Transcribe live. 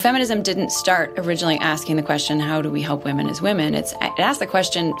Feminism didn't start originally asking the question, how do we help women as women? It asked the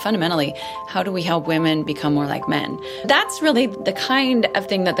question, fundamentally, how do we help women become more like men? That's really the kind of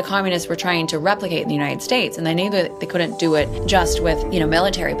thing that the communists were trying to replicate in the United States, and they knew that they couldn't do it just with,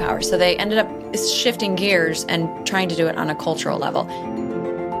 military power. So they ended up shifting gears and trying to do it on a cultural level.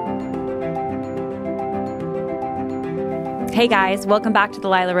 Hey guys, welcome back to the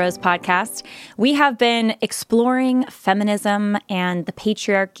Lila Rose podcast. We have been exploring feminism and the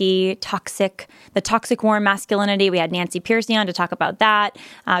patriarchy, the toxic war masculinity. We had Nancy Pearcey on to talk about that,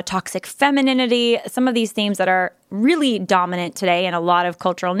 toxic femininity, some of these themes that are really dominant today in a lot of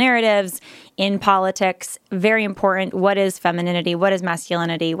cultural narratives, in politics. Very important. What is femininity? What is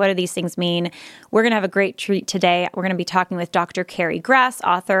masculinity? What do these things mean? We're going to have a great treat today. We're going to be talking with Dr. Carrie Gress,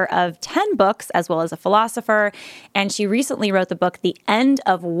 author of 10 books, as well as a philosopher. And she recently wrote the book, The End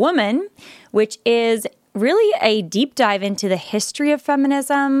of Woman, which is really a deep dive into the history of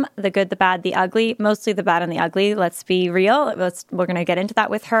feminism, the good, the bad, the ugly, mostly the bad and the ugly. Let's be real. We're going to get into that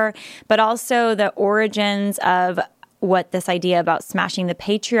with her, but also the origins of what this idea about smashing the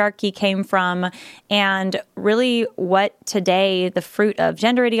patriarchy came from, and really what today the fruit of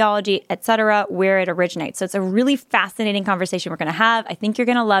gender ideology, etc., where it originates. So it's a really fascinating conversation we're going to have. I think you're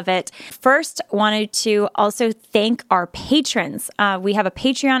going to love it. First, wanted to also thank our patrons. We have a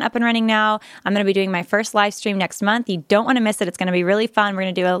Patreon up and running now. I'm going to be doing my first live stream next month. You don't want to miss it. It's going to be really fun. We're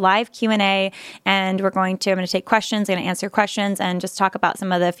going to do a live Q&A, and I'm going to take questions, going to answer questions, and just talk about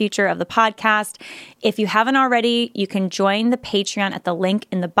some of the future of the podcast. If you haven't already, you can join the Patreon at the link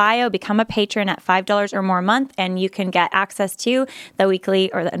in the bio, become a patron at $5 or more a month, and you can get access to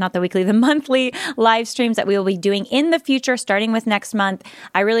the monthly live streams that we will be doing in the future, starting with next month.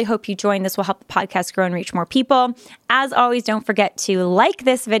 I really hope you join. This will help the podcast grow and reach more people. As always, don't forget to like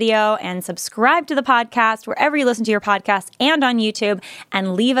this video and subscribe to the podcast wherever you listen to your podcast and on YouTube,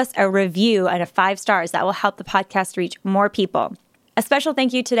 and leave us a review and 5 stars. That will help the podcast reach more people. A special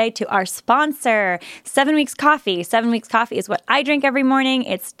thank you today to our sponsor, 7 Weeks Coffee. 7 Weeks Coffee is what I drink every morning.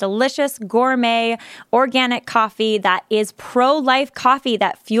 It's delicious, gourmet, organic coffee that is pro-life coffee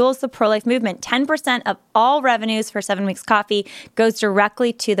that fuels the pro-life movement. 10% of all revenues for 7 Weeks Coffee goes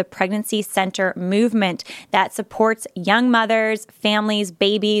directly to the Pregnancy Center movement that supports young mothers, families,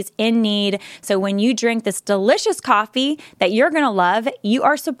 babies in need. So when you drink this delicious coffee that you're going to love, you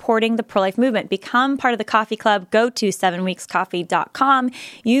are supporting the pro-life movement. Become part of the coffee club. Go to 7weekscoffee.com.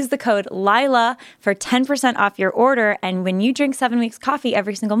 Use the code LILA for 10% off your order. And when you drink 7 Weeks Coffee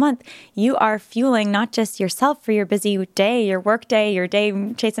every single month, you are fueling not just yourself for your busy day, your work day, your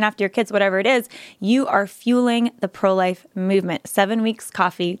day chasing after your kids, whatever it is. You are fueling the pro-life movement.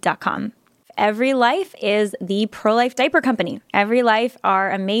 7weekscoffee.com. Every Life is the pro-life diaper company. Every Life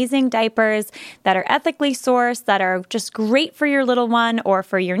are amazing diapers that are ethically sourced, that are just great for your little one or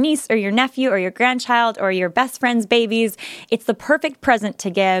for your niece or your nephew or your grandchild or your best friend's babies. It's the perfect present to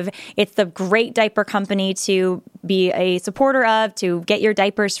give. It's the great diaper company to be a supporter of, to get your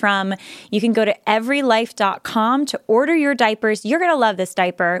diapers from. You can go to everylife.com to order your diapers. You're going to love this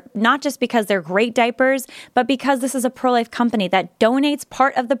diaper, not just because they're great diapers, but because this is a pro-life company that donates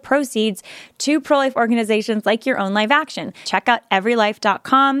part of the proceeds to pro-life organizations like Your Own Life Action. Check out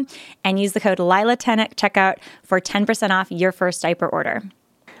everylife.com and use the code LILA10 at checkout for 10% off your first diaper order.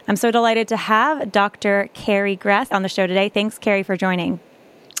 I'm so delighted to have Dr. Carrie Gress on the show today. Thanks, Carrie, for joining.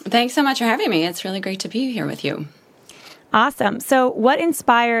 Thanks so much for having me. It's really great to be here with you. Awesome. So what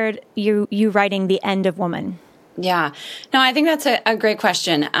inspired you writing The End of Woman? Yeah. No, I think that's a great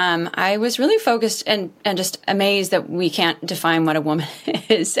question. I was really focused and just amazed that we can't define what a woman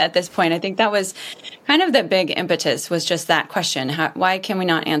is at this point. I think that was kind of the big impetus, was just that question. Why can we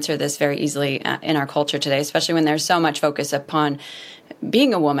not answer this very easily in our culture today, especially when there's so much focus upon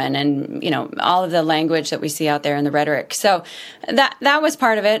being a woman and, all of the language that we see out there in the rhetoric. So that was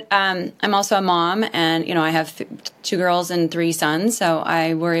part of it. I'm also a mom, and, I have 2 girls and 3 sons. So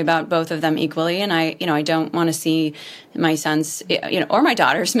I worry about both of them equally. And I don't want to see my sons, or my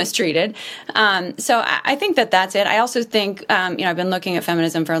daughters mistreated. So I think that's it. I also think, I've been looking at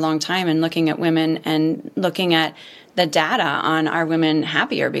feminism for a long time and looking at women and looking at the data on, are women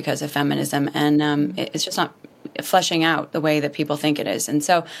happier because of feminism? And it's just not fleshing out the way that people think it is. And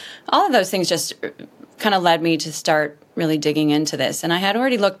so all of those things just kind of led me to start really digging into this. And I had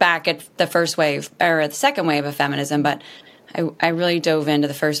already looked back at the first wave or the second wave of feminism, but I really dove into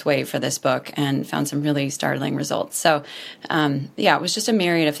the first wave for this book and found some really startling results. So, it was just a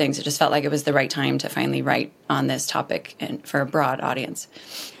myriad of things. It just felt like it was the right time to finally write on this topic and for a broad audience.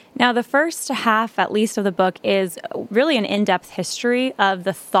 Now, the first half, at least, of the book is really an in-depth history of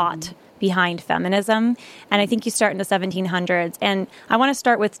the thought behind feminism. And I think you start in the 1700s. And I want to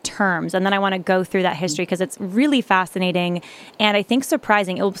start with terms, and then I want to go through that history because it's really fascinating and I think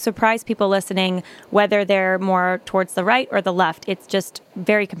surprising. It will surprise people listening, whether they're more towards the right or the left. It's just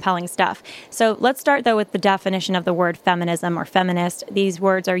very compelling stuff. So let's start, though, with the definition of the word feminism or feminist. These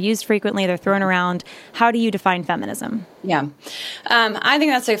words are used frequently. They're thrown around. How do you define feminism? Yeah. I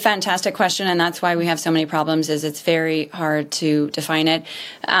think that's a fantastic question, and that's why we have so many problems, is it's very hard to define it.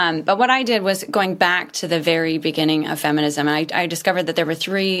 But what I did was going back to the very beginning of feminism, and I discovered that there were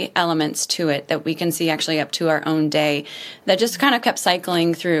three elements to it that we can see actually up to our own day that just kind of kept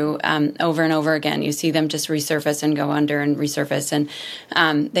cycling through over and over again. You see them just resurface and go under and resurface,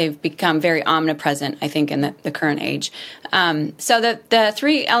 and they've become very omnipresent, I think, in the current age. So the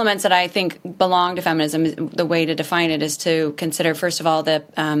three elements that I think belong to feminism, the way to define it is to consider, first of all,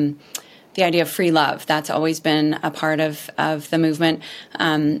 the idea of free love. That's always been a part of the movement.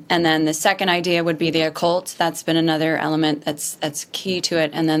 And then the second idea would be the occult. That's been another element that's key to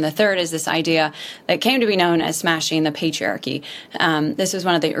it. And then the third is this idea that came to be known as smashing the patriarchy. This was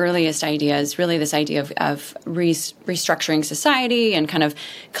one of the earliest ideas, really this idea of restructuring society and kind of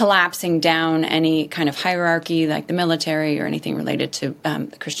collapsing down any kind of hierarchy like the military or anything related to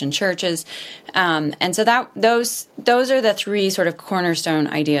the Christian churches. And so those are the three sort of cornerstone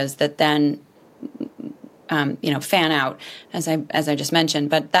ideas that then fan out, as I just mentioned.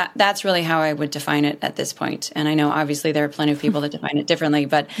 But that's really how I would define it at this point. And I know obviously there are plenty of people that define it differently,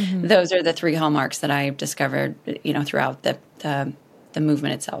 but those are the three hallmarks that I've discovered, throughout the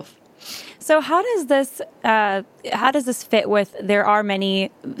movement itself. So how does this fit with, there are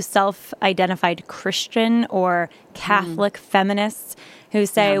many self-identified Christian or Catholic feminists who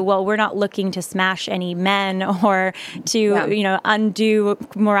say, well, we're not looking to smash any men or to, undo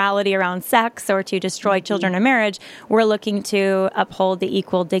morality around sex or to destroy children or marriage. We're looking to uphold the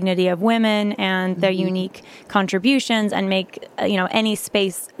equal dignity of women and their unique contributions and make, any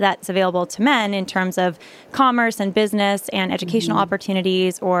space that's available to men in terms of commerce and business and educational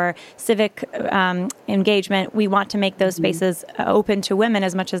opportunities or civic engagement. We want to make those spaces open to women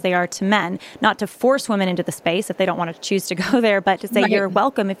as much as they are to men, not to force women into the space if they don't want to choose to go there, but to say you're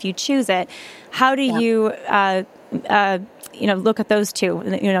welcome if you choose it. How do you, look at those two?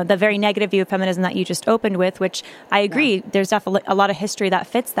 The very negative view of feminism that you just opened with, which I agree, there's definitely a lot of history that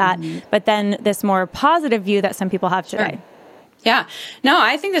fits that, but then this more positive view that some people have today. Yeah. No,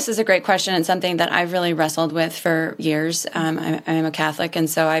 I think this is a great question and something that I've really wrestled with for years. I'm a Catholic, and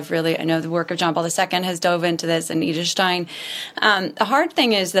so I know the work of John Paul II has dove into this, and Edith Stein. The hard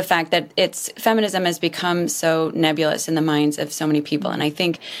thing is the fact that feminism has become so nebulous in the minds of so many people. And I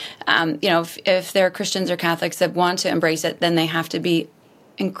think, if there are Christians or Catholics that want to embrace it, then they have to be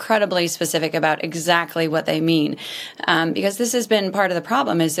incredibly specific about exactly what they mean, because this has been part of the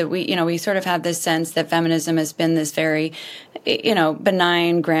problem, is that we sort of have this sense that feminism has been this very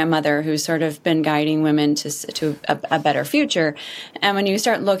benign grandmother who's sort of been guiding women to a better future. And when you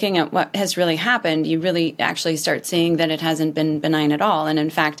start looking at what has really happened, you really actually start seeing that it hasn't been benign at all. And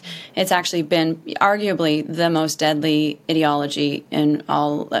in fact, it's actually been arguably the most deadly ideology in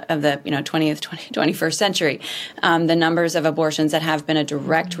all of the 20th, 21st century. The numbers of abortions that have been a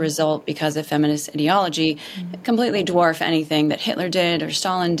direct result because of feminist ideology completely dwarf anything that Hitler did or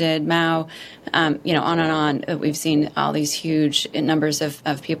Stalin did, Mao, on and on. We've seen all these huge numbers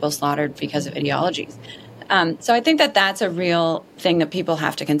of people slaughtered because of ideologies. So I think that that's a real thing that people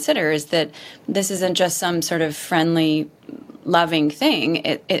have to consider, is that this isn't just some sort of friendly, loving thing.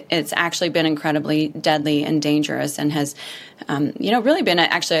 It's actually been incredibly deadly and dangerous, and has, really been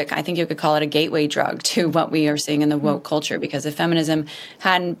I think you could call it a gateway drug to what we are seeing in the woke culture. Because if feminism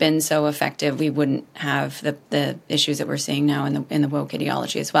hadn't been so effective, we wouldn't have the issues that we're seeing now in the woke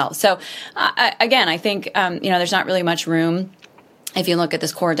ideology as well. So again, I think there's not really much room. If you look at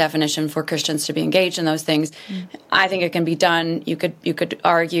this core definition for Christians to be engaged in those things, I think it can be done. You could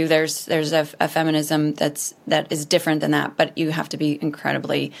argue there's a feminism that is different than that, but you have to be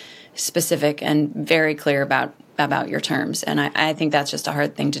incredibly specific and very clear about your terms. And I think that's just a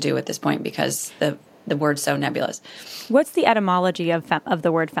hard thing to do at this point, because the word's so nebulous. What's the etymology of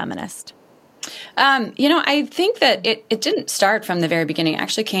the word feminist? I think that it didn't start from the very beginning. It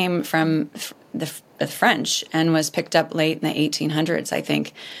actually came from the French and was picked up late in the 1800s, I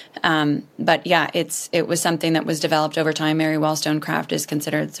think. But yeah, it was something that was developed over time. Mary Wollstonecraft is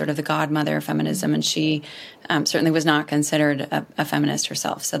considered sort of the godmother of feminism, and she certainly was not considered a feminist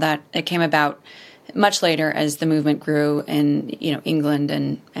herself. So that it came about much later as the movement grew in, England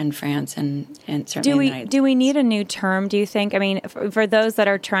and France and certainly in the United States. Do we need a new term, do you think? I mean, for those that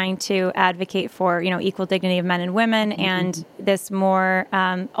are trying to advocate for, equal dignity of men and women and this more,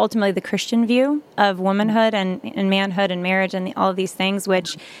 ultimately the Christian view of womanhood and manhood and marriage and all of these things,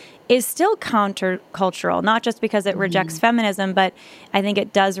 which is still countercultural, not just because it rejects feminism, but I think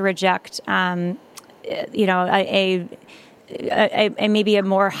it does reject, a maybe a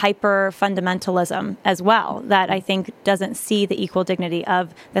more hyper fundamentalism as well that I think doesn't see the equal dignity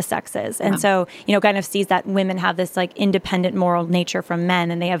of the sexes. And so, kind of sees that women have this like independent moral nature from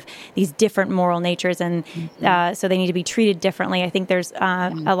men and they have these different moral natures and so they need to be treated differently. I think there's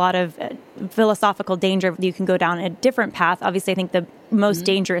a lot of philosophical danger. You can go down a different path. Obviously, I think the most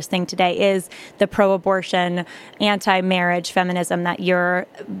dangerous thing today is the pro-abortion, anti-marriage feminism that you're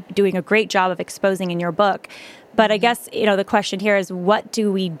doing a great job of exposing in your book. But I guess, the question here is what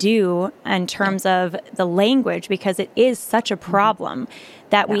do we do in terms of the language? Because it is such a problem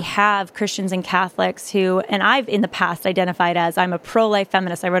that we have Christians and Catholics who, and I've in the past identified as I'm a pro-life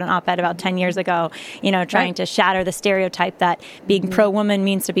feminist. I wrote an op-ed about 10 years ago, trying to shatter the stereotype that being pro-woman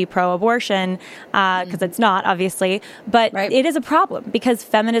means to be pro-abortion, because it's not, obviously. But it is a problem because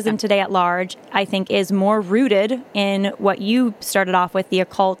feminism today at large, I think, is more rooted in what you started off with, the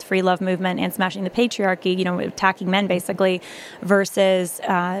occult, free love movement, and smashing the patriarchy, attacking men basically, versus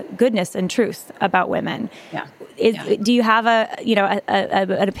goodness and truth about women. Do you have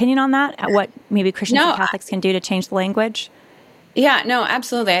an opinion on that? What maybe Christians and Catholics can do to change the language? Yeah, no,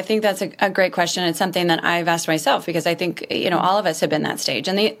 absolutely. I think that's a great question. It's something that I've asked myself because I think, all of us have been that stage.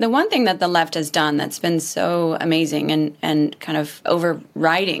 And the one thing that the left has done that's been so amazing and kind of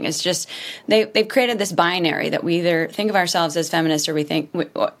overriding is just they've created this binary that we either think of ourselves as feminists or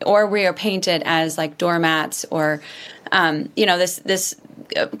we are painted as like doormats or, this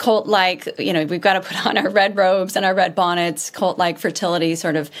cult-like, we've got to put on our red robes and our red bonnets, cult-like fertility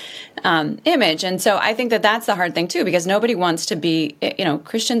sort of image. And so I think that that's the hard thing too, because nobody wants to be,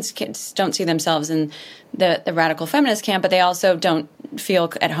 Christians don't see themselves in the radical feminist camp, but they also don't feel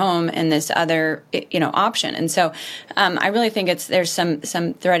at home in this other, option. And so I really think there's some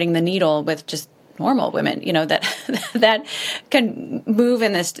threading the needle with just normal women, that can move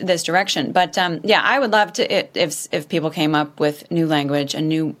in this direction. But I would love to if people came up with new language, a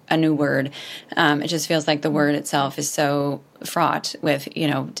new word. It just feels like the word itself is so fraught with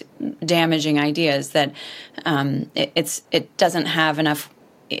damaging ideas that it doesn't have enough.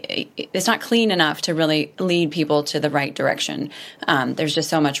 It's not clean enough to really lead people to the right direction. There's just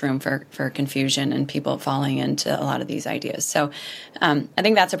so much room for confusion and people falling into a lot of these ideas. So I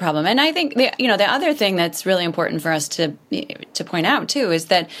think that's a problem. And I think the other thing that's really important for us to point out too is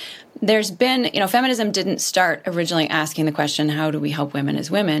that there's been, feminism didn't start originally asking the question, how do we help women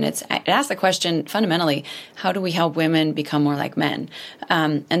as women? It asked the question fundamentally, how do we help women become more like men?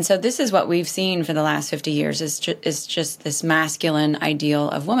 And so this is what we've seen for the last 50 years is just this masculine ideal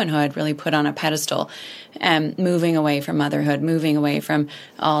of womanhood really put on a pedestal and moving away from motherhood, moving away from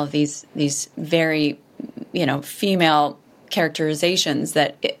all of these very, female characterizations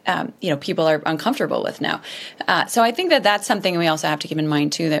that people are uncomfortable with now. So I think that that's something we also have to keep in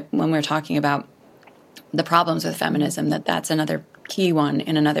mind too, that when we're talking about the problems with feminism, that's another key one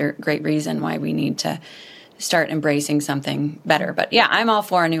and another great reason why we need to start embracing something better. But I'm all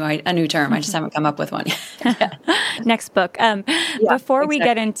for a new term. I just haven't come up with one yet. Next book. Before we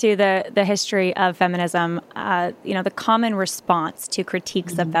get into the history of feminism, the common response to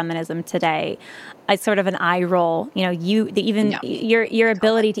critiques of feminism today, it's sort of an eye roll. Your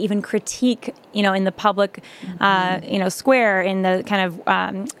ability to even critique, in the public, square, in the kind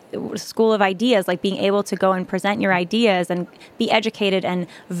of school of ideas, like being able to go and present your ideas and be educated and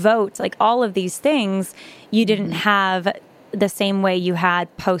vote, like all of these things, you didn't have the same way you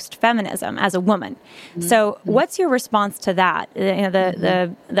had post-feminism as a woman. So what's your response to that?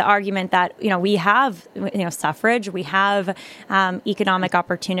 The argument that, we have, suffrage, we have economic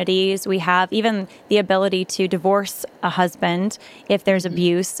opportunities, we have even the ability to divorce a husband if there's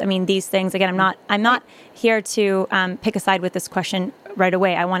abuse. I mean, these things, again, I'm not here to pick a side with this question right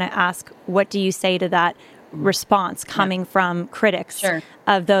away. I want to ask, what do you say to that response coming from critics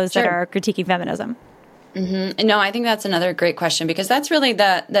of those that are critiquing feminism? No, I think that's another great question because that's really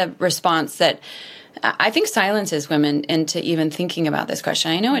the response that I think silences women into even thinking about this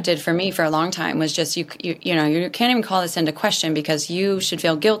question. I know it did for me for a long time, was just, you can't even call this into question because you should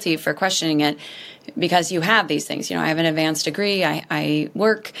feel guilty for questioning it because you have these things. I have an advanced degree, I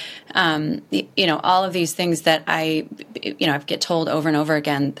work, all of these things that I get told over and over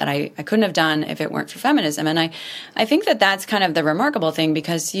again that I couldn't have done if it weren't for feminism. And I think that that's kind of the remarkable thing,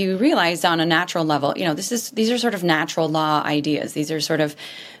 because you realize on a natural level, these are sort of natural law ideas. These are sort of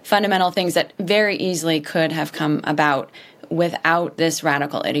fundamental things that very easily could have come about without this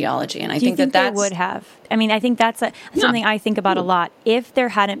radical ideology. And I think that they would have. I mean, I think that's something I think about a lot. If there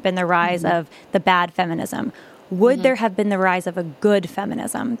hadn't been the rise of the bad feminism, would there have been the rise of a good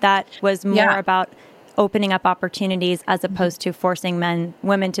feminism that was more about opening up opportunities as opposed to forcing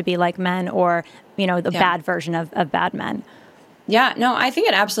women to be like men, or, the bad version of bad men? Yeah, no, I think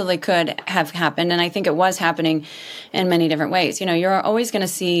it absolutely could have happened. And I think it was happening in many different ways. You're always going to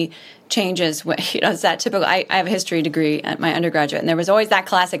see changes. It's that typical, I have a history degree at my undergraduate, and there was always that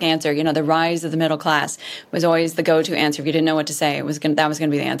classic answer, the rise of the middle class was always the go-to answer. If you didn't know what to say, that was going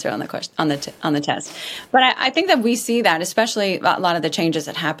to be the answer on the question, on the test. But I think that we see that, especially a lot of the changes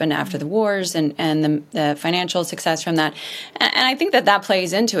that happened after the wars and the financial success from that. And I think that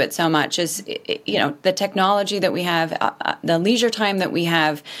plays into it so much, is, the technology that we have, the leisure time that we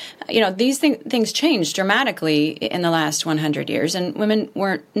have, these things changed dramatically in the last 100 years, and women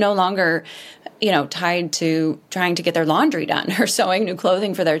weren't no longer tied to trying to get their laundry done or sewing new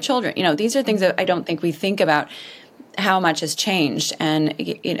clothing for their children. These are things that I don't think we think about, how much has changed, and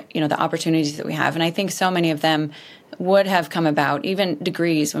the opportunities that we have. And I think so many of them would have come about, even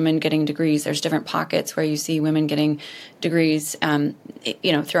degrees, women getting degrees. There's different pockets where you see women getting degrees,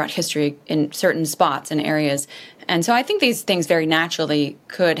 throughout history in certain spots and areas. And so I think these things very naturally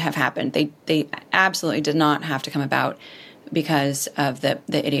could have happened. They absolutely did not have to come about because of the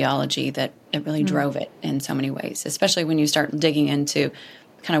ideology that really drove it in so many ways, especially when you start digging into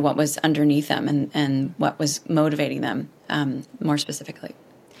kind of what was underneath them and what was motivating them more specifically.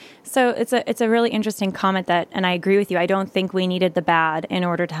 So it's a really interesting comment and I agree with you. I don't think we needed the bad in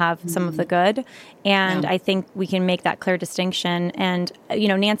order to have some of the good. And I think we can make that clear distinction. And,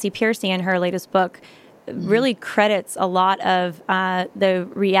 Nancy Pearcey, in her latest book, really credits a lot of the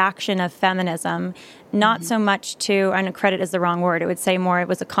reaction of feminism, not so much to, and credit is the wrong word, it would say more it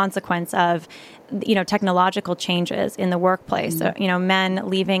was a consequence of, technological changes in the workplace. So, men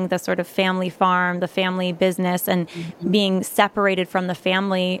leaving the sort of family farm, the family business, and being separated from the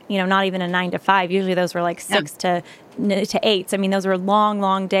family, not even a 9 to 5. Usually those were like 6 to 8. I mean, those were long,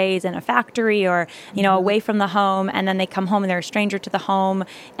 long days in a factory or, away from the home. And then they come home and they're a stranger to the home.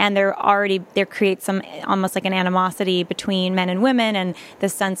 And there creates some almost like an animosity between men and women and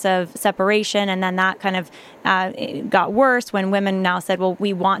this sense of separation. And then that kind of got worse when women now said, well,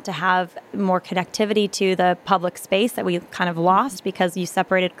 we want to have more connectivity to the public space that we kind of lost because you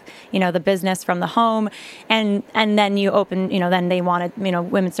separated, the business from the home. And then you open, then they wanted,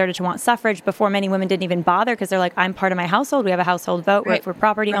 women started to want suffrage. Before, many women didn't even bother because they're like, I'm part of my household. We have a household vote. Right. We're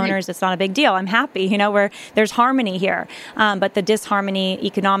property owners. It's not a big deal. I'm happy. There's harmony here. But the disharmony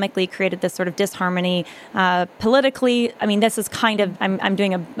economically created this sort of disharmony politically. I mean, this is kind of, I'm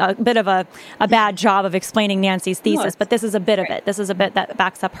doing a bit of a bad job of explaining Nancy's thesis, but this is a bit of it. This is a bit that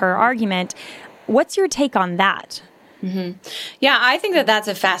backs up her argument. What's your take on that? Mm-hmm. Yeah, I think that's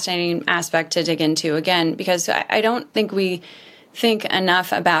a fascinating aspect to dig into, again, because I don't think we think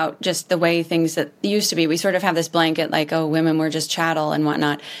enough about just the way things that used to be. We sort of have this blanket like, oh, women were just chattel and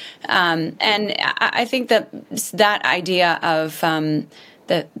whatnot. And I think that idea of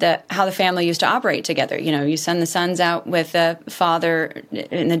how the family used to operate together. You send the sons out with the father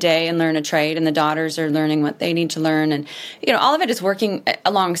in the day and learn a trade, and the daughters are learning what they need to learn. And, all of it is working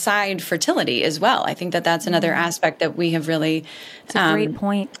alongside fertility as well. I think that's another aspect that we have really That's a great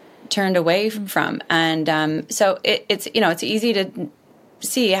point. Turned away from. And so it's easy to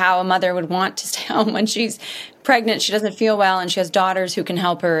see how a mother would want to stay home when she's pregnant, she doesn't feel well, and she has daughters who can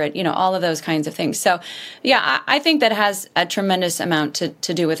help her, all of those kinds of things. So, yeah, I think that has a tremendous amount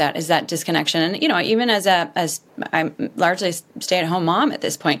to do with that, is that disconnection. And, even as I'm largely a stay-at-home mom at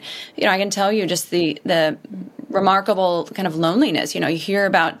this point, I can tell you just the remarkable kind of loneliness. You hear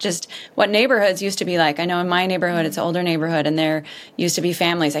about just what neighborhoods used to be like. I know in my neighborhood, it's an older neighborhood, and there used to be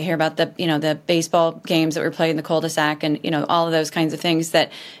families. I hear about the baseball games that were played in the cul-de-sac, and, all of those kinds of things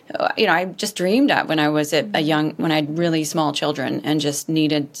that, I just dreamed of when I was when I had really small children and just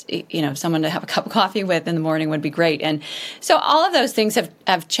needed, someone to have a cup of coffee with in the morning would be great. And so all of those things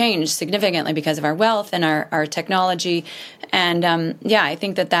have changed significantly because of our wealth and our technology. And, I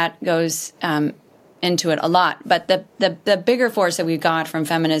think that goes, into it a lot. But the bigger force that we got from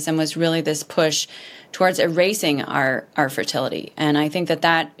feminism was really this push towards erasing our fertility. And I think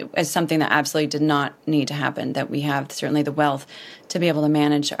that is something that absolutely did not need to happen, that we have certainly the wealth to be able to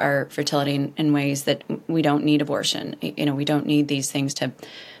manage our fertility in ways that we don't need abortion. We don't need these things to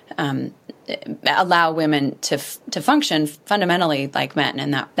allow women to function fundamentally like men.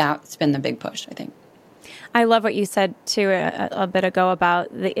 And that's been the big push, I think. I love what you said, too, a bit ago about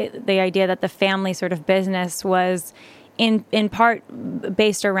the idea that the family sort of business was in part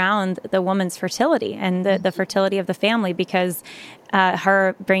based around the woman's fertility and the fertility of the family, because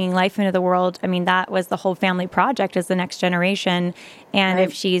her bringing life into the world, I mean, that was the whole family project, as the next generation. And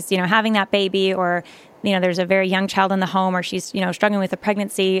if she's, having that baby, or there's a very young child in the home, or she's, struggling with a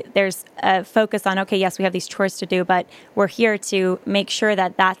pregnancy, there's a focus on, okay, yes, we have these chores to do, but we're here to make sure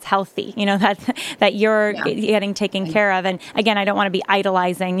that that's healthy, that you're getting taken care of. And again, I don't want to be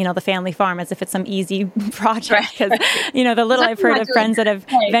idolizing, the family farm as if it's some easy project, because, the little I've heard of friends that have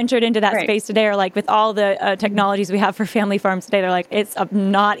ventured into that space today are like, with all the technologies we have for family farms today, they're like, it's a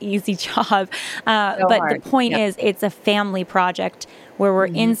not easy job. But hard. The point is, it's a family project where we're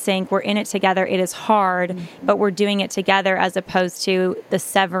in sync, we're in it together. It is hard, but we're doing it together, as opposed to the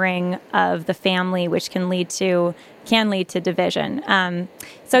severing of the family, which can lead to division.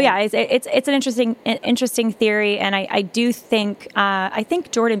 It's an interesting theory, and I do think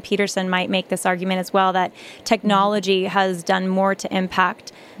Jordan Peterson might make this argument as well, that technology has done more to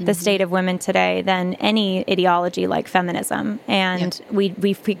impact the state of women today than any ideology like feminism, and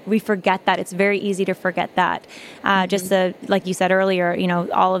we forget that. It's very easy to forget that. Just like you said earlier,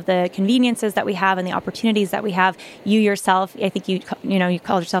 all of the conveniences that we have and the opportunities that we have. You yourself, I think you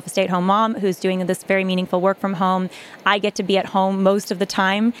called yourself a stay-at-home mom who's doing this very meaningful work from home. I get to be at home most of the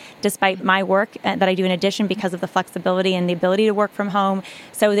time, despite my work that I do in addition, because of the flexibility and the ability to work from home.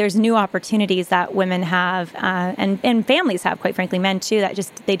 So there's new opportunities that women have, and families have, quite frankly, men too, that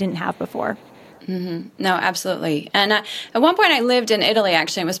just they didn't have before. Mm-hmm. No, absolutely. And at one point I lived in Italy,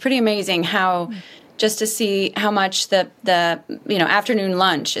 actually. It was pretty amazing just to see how much the afternoon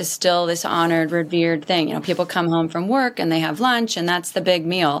lunch is still this honored, revered thing. People come home from work and they have lunch, and that's the big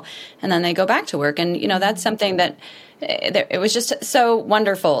meal, and then they go back to work. And that's something that it was just so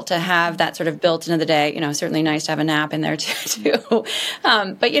wonderful to have that sort of built into the day. Certainly nice to have a nap in there too.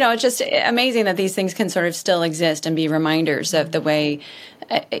 But it's just amazing that these things can sort of still exist and be reminders of the way,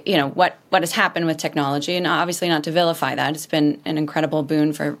 what has happened with technology. And obviously not to vilify that. It's been an incredible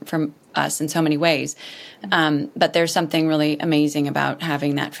boon for us in so many ways. But there's something really amazing about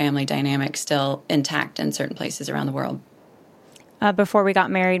having that family dynamic still intact in certain places around the world. Before we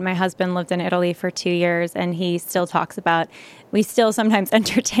got married, my husband lived in Italy for 2 years, and he still talks about, we still sometimes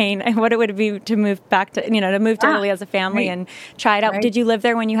entertain what it would be to move back to, to move to Italy as a family and try it out. Right. Did you live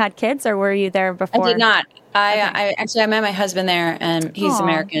there when you had kids, or were you there before? I did not. I met my husband there, and he's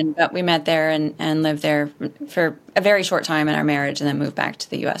American, but we met there and lived there for a very short time in our marriage, and then moved back to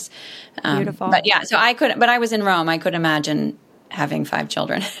the U.S. Beautiful. But I was in Rome. I couldn't imagine having 5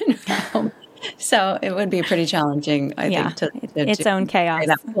 children in Rome. So it would be pretty challenging, I think, to its own chaos.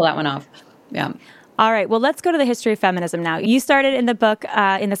 Pull that one off. Yeah. All right. Well, let's go to the history of feminism now. You started in the book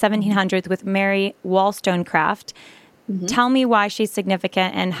in the 1700s with Mary Wollstonecraft. Mm-hmm. Tell me why she's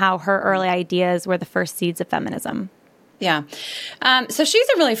significant and how her early ideas were the first seeds of feminism. Yeah. So she's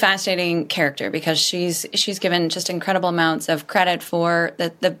a really fascinating character, because she's given just incredible amounts of credit for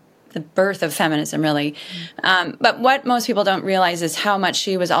the birth of feminism, really. But what most people don't realize is how much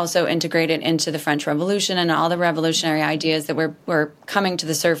she was also integrated into the French Revolution and all the revolutionary ideas that were coming to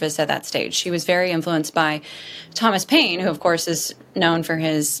the surface at that stage. She was very influenced by Thomas Paine, who, of course, is known for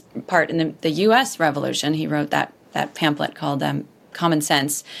his part in the U.S. Revolution. He wrote that pamphlet called Common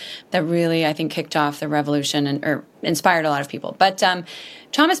Sense that really, I think, kicked off the revolution or inspired a lot of people. But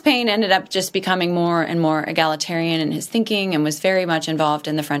Thomas Paine ended up just becoming more and more egalitarian in his thinking and was very much involved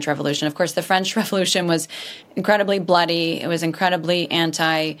in the French Revolution. Of course, the French Revolution was incredibly bloody. It was incredibly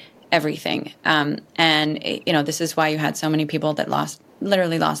anti-everything. This is why you had so many people that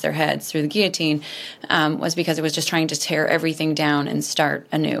literally lost their heads through the guillotine, was because it was just trying to tear everything down and start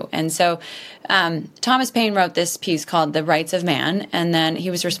anew. And so Thomas Paine wrote this piece called The Rights of Man, and then he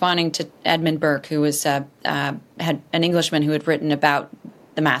was responding to Edmund Burke, who was had an Englishman who had written about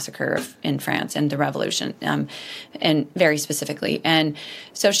the massacre in France and the revolution, and very specifically. And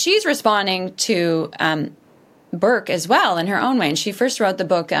so she's responding to Burke as well in her own way. And she first wrote the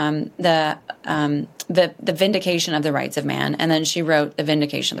book, the Vindication of the Rights of Man, and then she wrote The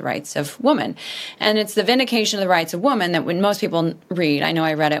Vindication of the Rights of Woman. And it's the Vindication of the Rights of Woman that when most people read, I know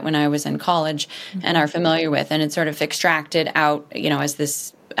I read it when I was in college and are familiar with, and it's sort of extracted out, as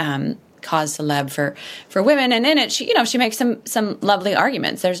this cause celeb for women. And in it, she makes some lovely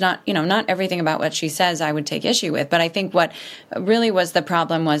arguments. There's not everything about what she says I would take issue with. But I think what really was the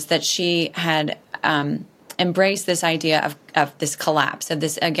problem was that she had embraced this idea of this collapse, of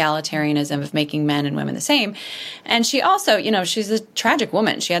this egalitarianism of making men and women the same. And she also, she's a tragic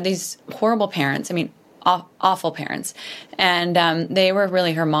woman. She had these horrible parents. I mean, awful parents. And they were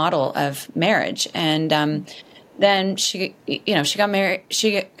really her model of marriage. And then she got married.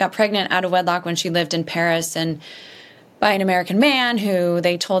 She got pregnant out of wedlock when she lived in Paris and by an American man who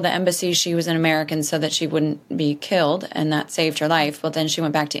they told the embassy she was an American so that she wouldn't be killed. And that saved her life. Well, then she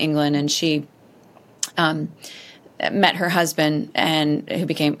went back to England and she met her husband, and who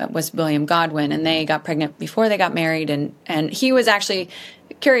was William Godwin, and they got pregnant before they got married, and he was actually,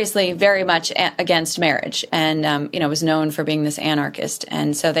 curiously, very much against marriage, and was known for being this anarchist.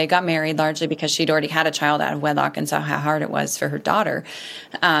 And so they got married largely because she'd already had a child out of wedlock and saw how hard it was for her daughter.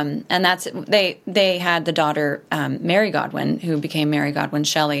 And they had the daughter Mary Godwin, who became Mary Godwin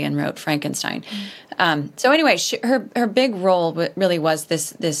Shelley and wrote Frankenstein. So anyway, her big role really was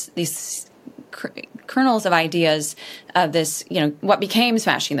these kernels of ideas of this, what became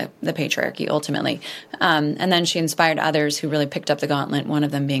smashing the patriarchy ultimately. And then she inspired others who really picked up the gauntlet, one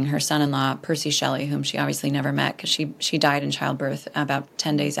of them being her son-in-law, Percy Shelley, whom she obviously never met because she died in childbirth about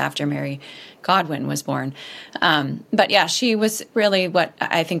 10 days after Mary Godwin was born. But yeah, she was really what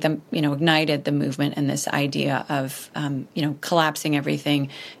I think ignited the movement and this idea of, collapsing everything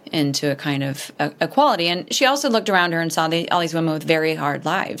into a kind of equality. And she also looked around her and saw all these women with very hard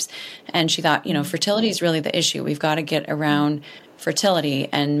lives. And she thought, fertility is really the issue. We've got to get around fertility,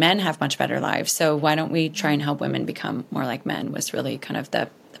 and men have much better lives. So why don't we try and help women become more like men, was really kind of the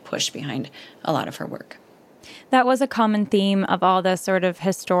push behind a lot of her work. That was a common theme of all the sort of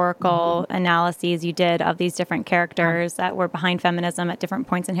historical analyses you did of these different characters that were behind feminism at different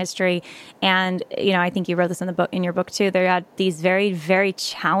points in history. And, I think you wrote this in your book too. They had these very, very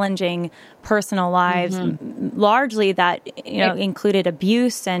challenging personal lives, largely that, included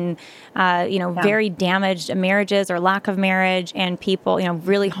abuse and, very damaged marriages or lack of marriage, and people,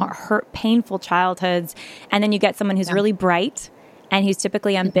 really hurt, painful childhoods. And then you get someone who's really bright and who's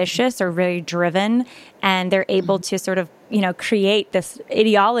typically ambitious or very driven, and they're able to sort of, create this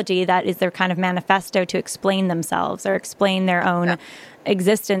ideology that is their kind of manifesto to explain themselves or explain their own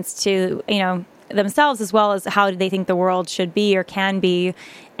existence to, themselves, as well as how they think the world should be or can be.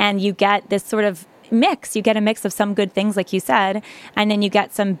 And you get this sort of mix. You get a mix of some good things, like you said, and then you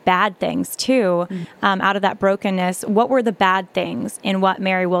get some bad things too, out of that brokenness. What were the bad things in what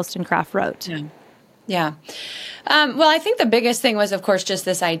Mary Wollstonecraft wrote? Yeah. Well, I think the biggest thing was, of course, just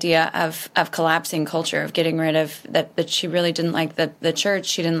this idea of collapsing culture, of getting rid of that she really didn't like the church.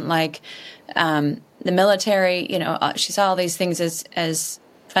 She didn't like the military. She saw all these things as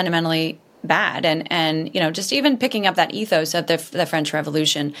fundamentally bad. And just even picking up that ethos of the French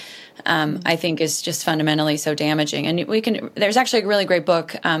Revolution, I think is just fundamentally so damaging. And there's actually a really great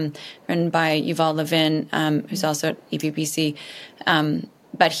book written by Yuval Levin, who's also at EPPC,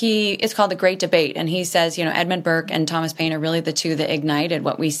 but it's called The Great Debate. And he says, Edmund Burke and Thomas Paine are really the two that ignited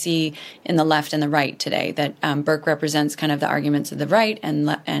what we see in the left and the right today, that Burke represents kind of the arguments of the right,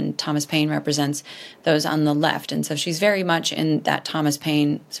 and Thomas Paine represents those on the left. And so she's very much in that Thomas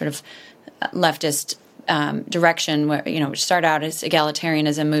Paine sort of leftist direction, where, which started out as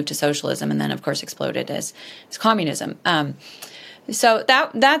egalitarianism, moved to socialism, and then, of course, exploded as communism. So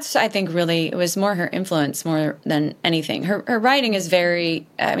that's, I think, really, it was more her influence more than anything. Her writing is very,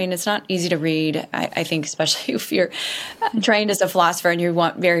 it's not easy to read, I think, especially if you're trained as a philosopher and you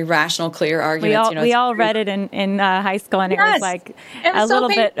want very rational, clear arguments. We all read it in high school, and it was like a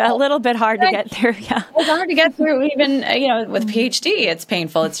little bit hard to get through. Yeah, it's hard to get through, even with PhD. It's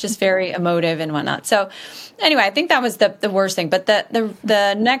painful. It's just very emotive and whatnot. So anyway, I think that was the worst thing. But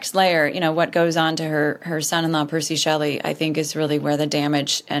the next layer, what goes on to her son-in-law Percy Shelley, I think, is really where the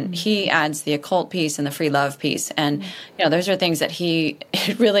damage, and he adds the occult piece and the free love piece, and those are things that he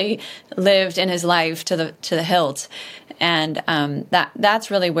really lived in his life to the hilt, and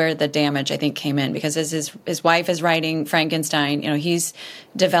that's really where the damage, I think, came in, because as his wife is writing Frankenstein, he's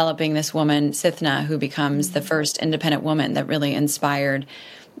developing this woman Sithna, who becomes the first independent woman that really inspired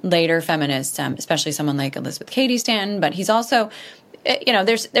later feminists, especially someone like Elizabeth Cady Stanton. But he's also,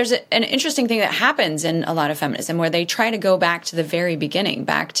 there's an interesting thing that happens in a lot of feminism where they try to go back to the very beginning,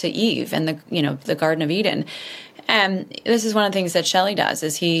 back to Eve and the Garden of Eden. And this is one of the things that Shelley does,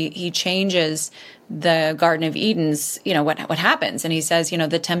 is he changes the Garden of Eden's, what happens. And he says,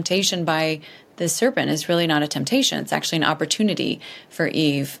 the temptation by the serpent is really not a temptation. It's actually an opportunity for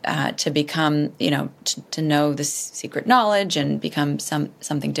Eve to become, to know this secret knowledge and become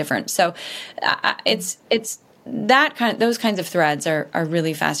something different. So it's those kinds of threads are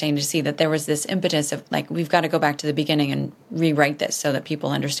really fascinating to see, that there was this impetus of like, we've got to go back to the beginning and rewrite this so that people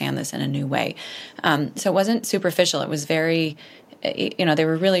understand this in a new way. So it wasn't superficial. It was very, they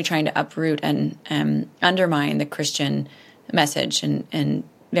were really trying to uproot and undermine the Christian message in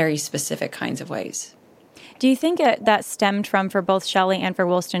very specific kinds of ways. Do you think that stemmed from, for both Shelley and for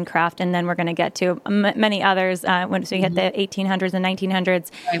Wollstonecraft, and then we're going to get to many others once we hit the 1800s and 1900s,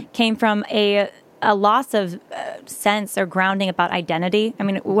 right, came from a loss of sense or grounding about identity? I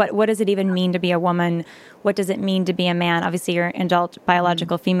mean, what does it even mean to be a woman? What does it mean to be a man? Obviously, you're adult,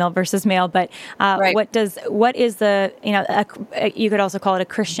 biological, female versus male, but right, what is the, you could also call it a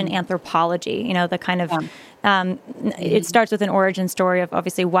Christian anthropology, the kind of, it starts with an origin story of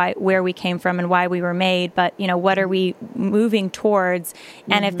obviously where we came from and why we were made, but, what are we moving towards?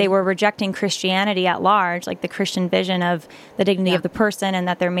 And if they were rejecting Christianity at large, like the Christian vision of the dignity of the person and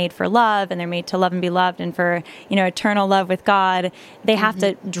that they're made for love and they're made to love and be loved and for, eternal love with God, they have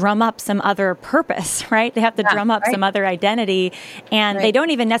to drum up some other purpose, right? They have to drum up some other identity, and they don't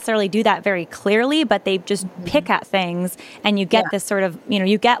even necessarily do that very clearly, but they just pick at things, and you get this sort of,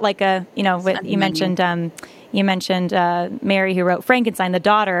 you get like a, what you mentioned, Mary, who wrote Frankenstein, the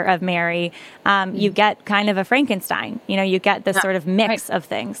daughter of Mary. You get kind of a Frankenstein. You get this sort of mix of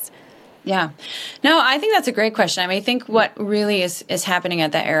things. Yeah. No, I think that's a great question. I mean, I think what really is happening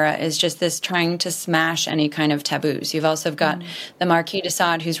at that era is just this trying to smash any kind of taboos. You've also got the Marquis de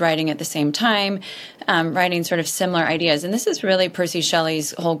Sade, who's writing at the same time, writing sort of similar ideas. And this is really Percy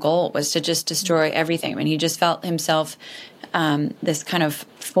Shelley's whole goal, was to just destroy everything. I mean, he just felt himself this kind of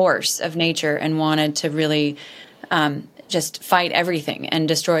force of nature and wanted to really just fight everything and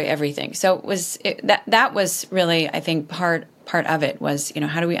destroy everything. So that was really, I think, part of it was,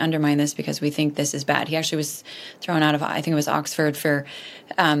 how do we undermine this because we think this is bad? He actually was thrown out of, I think it was Oxford, for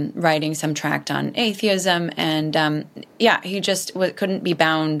writing some tract on atheism. And he just couldn't be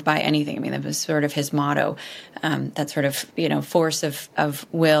bound by anything. I mean, that was sort of his motto, that sort of, force of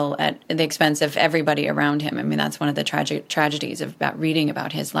will at the expense of everybody around him. I mean, that's one of the tragedies about reading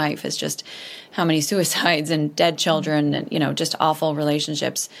about his life, is just how many suicides and dead children and, just awful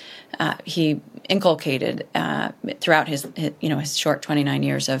relationships he inculcated throughout his short 29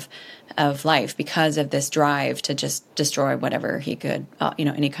 years of life, because of this drive to just destroy whatever he could,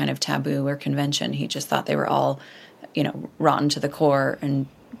 any kind of taboo or convention. He just thought they were all, rotten to the core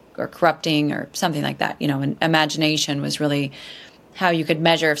or corrupting or something like that. And imagination was really how you could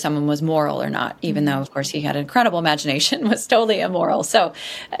measure if someone was moral or not, even though, of course, he had an incredible imagination, was totally immoral. So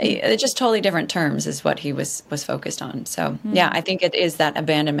just totally different terms is what he was focused on. So, I think it is that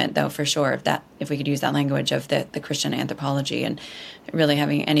abandonment, though, for sure, if we could use that language of the Christian anthropology, and really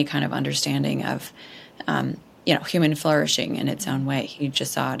having any kind of understanding of, human flourishing in its own way. He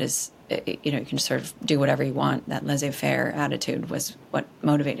just saw it as, you can sort of do whatever you want. That laissez-faire attitude was what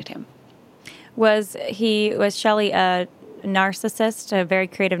motivated him. Was Shelley a narcissist, a very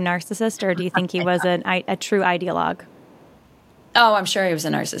creative narcissist, or do you think he was a true ideologue? Oh, I'm sure he was a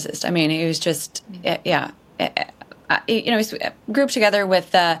narcissist. I mean, he was just, he's grouped together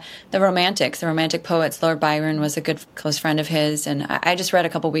with the Romantics, the Romantic poets. Lord Byron was a good close friend of his, and I just read a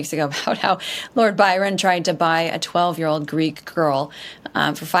couple weeks ago about how Lord Byron tried to buy a 12-year-old Greek girl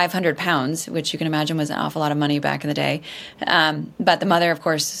for £500, which you can imagine was an awful lot of money back in the day. But the mother, of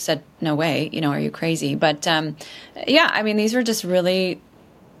course, said, "No way, are you crazy?" But I mean, these were just really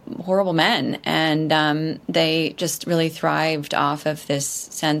horrible men, and they just really thrived off of this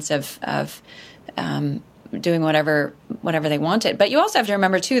sense of doing whatever they wanted. But you also have to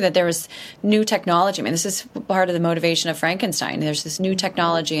remember, too, that there was new technology. I mean, this is part of the motivation of Frankenstein. There's this new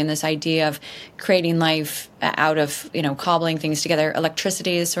technology and this idea of creating life out of, cobbling things together.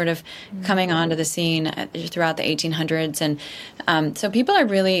 Electricity is sort of coming onto the scene throughout the 1800s. And so people are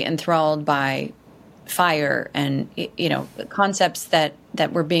really enthralled by fire and, concepts that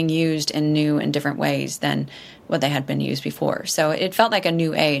were being used in new and different ways than what they had been used before. So it felt like a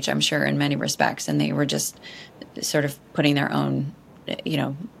new age, I'm sure, in many respects. And they were just sort of putting their own,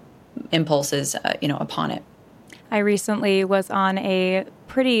 impulses, upon it. I recently was on a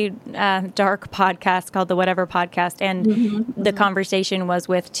pretty dark podcast called the Whatever Podcast, and the conversation was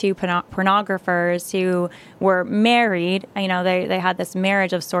with two pornographers who were married. They had this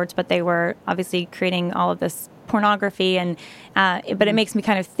marriage of sorts, but they were obviously creating all of this pornography, and but it makes me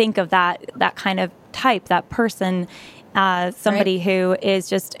kind of think of that kind of type, that person. somebody who is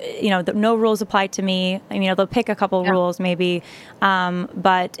just, no rules apply to me. They'll pick a couple rules maybe,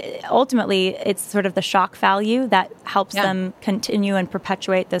 but ultimately it's sort of the shock value that helps them continue and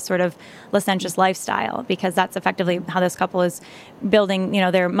perpetuate this sort of licentious lifestyle, because that's effectively how this couple is building,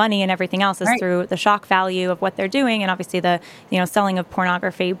 their money and everything else is through the shock value of what they're doing, and obviously the, selling of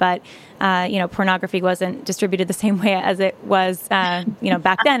pornography. But, pornography wasn't distributed the same way as it was,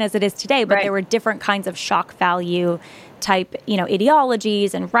 back then as it is today, but there were different kinds of shock value type,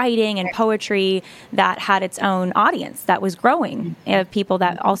 ideologies and writing and poetry that had its own audience that was growing, of people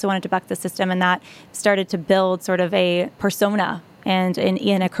that also wanted to buck the system, and that started to build sort of a persona and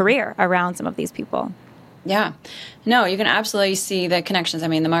in a career around some of these people. Yeah. No, you can absolutely see the connections. I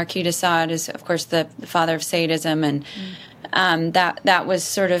mean, the Marquis de Sade is, of course, the father of sadism, and that was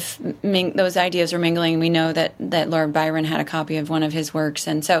sort of those ideas were mingling. We know that Lord Byron had a copy of one of his works,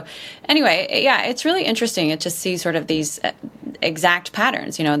 and so anyway, it's really interesting to see sort of these exact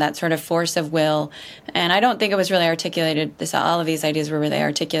patterns. That sort of force of will, and I don't think it was really articulated. All of these ideas were really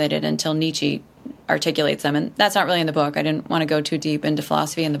articulated until Nietzsche articulates them, and that's not really in the book. I didn't want to go too deep into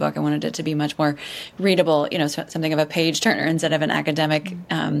philosophy in the book. I wanted it to be much more readable, something of a page turner instead of an academic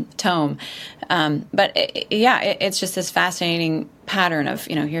tome. But it's just this fascinating pattern of,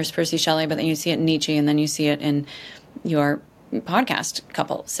 here's Percy Shelley, but then you see it in Nietzsche, and then you see it in your podcast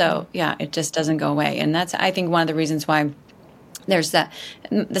couple. So it just doesn't go away, and that's, I think, one of the reasons why there's the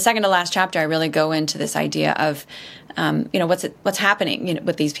second to last chapter. I really go into this idea of what's happening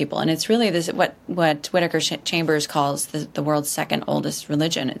with these people, and it's really this what Whittaker Chambers calls the world's second oldest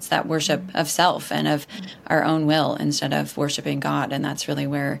religion. It's that worship of self and of our own will instead of worshiping God, and that's really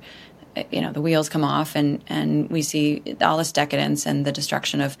where the wheels come off, and we see all this decadence and the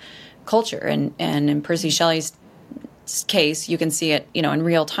destruction of culture. And in Percy Shelley's case, you can see it in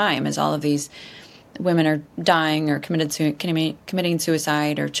real time as all of these women are dying or committing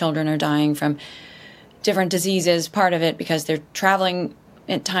suicide, or children are dying from different diseases, part of it because they're traveling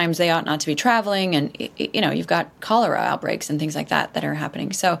at times they ought not to be traveling, and you've got cholera outbreaks and things like that are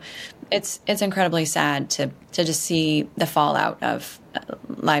happening. So it's incredibly sad to just see the fallout of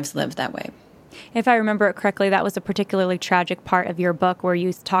lives lived that way. If I remember it correctly, that was a particularly tragic part of your book, where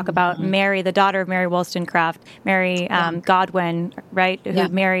you talk about Mary, the daughter of Mary Wollstonecraft, Mary Godwin, right?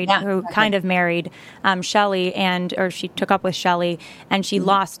 Who kind of married Shelley, or she took up with Shelley, and she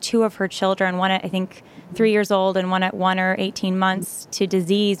lost two of her children, one at, I think, 3 years old and one at 1 or 18 months to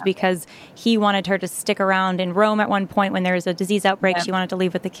disease, because he wanted her to stick around in Rome at one point when there was a disease outbreak. She wanted to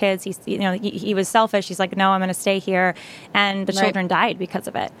leave with the kids. He was selfish. He's like, no, I'm going to stay here. And the children died because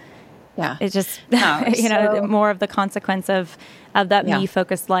of it. Yeah. It's just, more of the consequence of that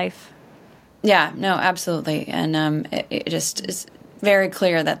me-focused life. Yeah, no, absolutely. And it just is very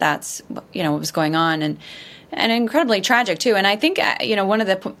clear that that's, what was going on, and incredibly tragic, too. And I think, one of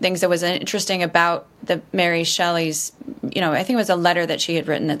the things that was interesting about the Mary Shelley's, I think it was a letter that she had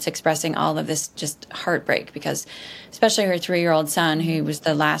written that's expressing all of this just heartbreak, because especially her 3-year-old son, who was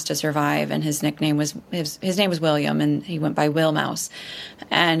the last to survive, and his nickname was, his name was William, and he went by Will Mouse.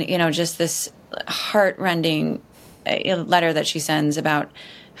 And, just this heart-rending letter that she sends about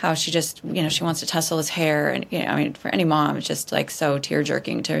how she just, she wants to tussle his hair. And, for any mom, it's just like so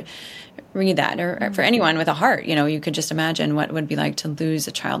tear-jerking to read that, or for anyone with a heart, you could just imagine what it would be like to lose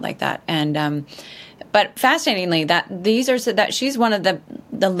a child like that. And, but fascinatingly, that she's one of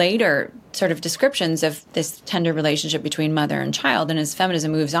the later sort of descriptions of this tender relationship between mother and child. And as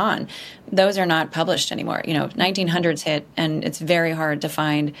feminism moves on, those are not published anymore. 1900s hit, and it's very hard to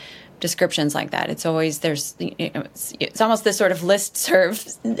find descriptions like that. It's always, it's almost this sort of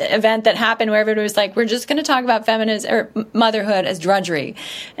listserv event that happened where everybody was like, we're just going to talk about feminism or motherhood as drudgery.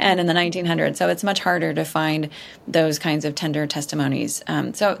 And in the 1900s, so it's much harder to find those kinds of tender testimonies.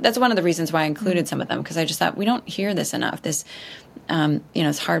 So that's one of the reasons why I included some of them, because I just thought we don't hear this enough. This,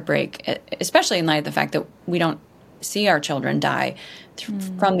 this heartbreak, especially in light of the fact that we don't see our children die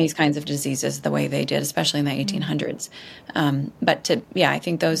from these kinds of diseases the way they did, especially in the 1800s. But I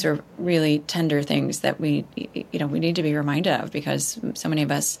think those are really tender things that we need to be reminded of, because so many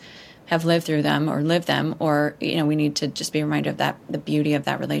of us have lived through them or lived them, or, we need to just be reminded of that, the beauty of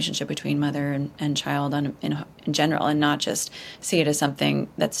that relationship between mother and child in general, and not just see it as something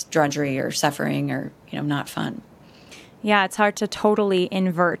that's drudgery or suffering or, not fun. Yeah, it's hard to totally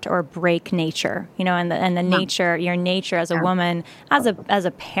invert or break nature, and the nature, your nature as a woman, as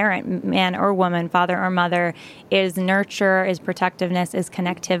a parent, man or woman, father or mother, is nurture, is protectiveness, is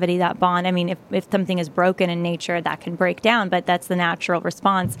connectivity, that bond. I mean, if something is broken in nature, that can break down, but that's the natural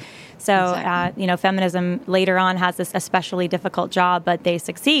response. So, Exactly. Feminism later on has this especially difficult job, but they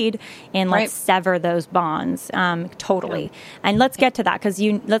succeed in let's sever those bonds totally. Yeah. And let's get to that, because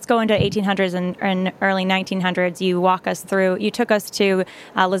let's go into 1800s and early 1900s. You walk us through. You took us to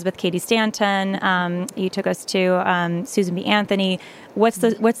Elizabeth Cady Stanton. You took us to Susan B. Anthony. What's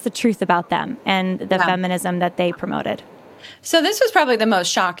the truth about them and the feminism that they promoted? So this was probably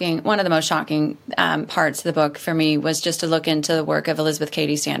one of the most shocking parts of the book for me, was just to look into the work of Elizabeth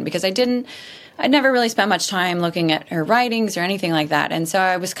Cady Stanton, because I'd never really spent much time looking at her writings or anything like that. And so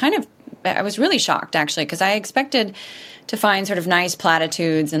I was really shocked, actually, because I expected to find sort of nice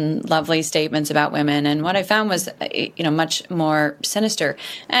platitudes and lovely statements about women. And what I found was, much more sinister.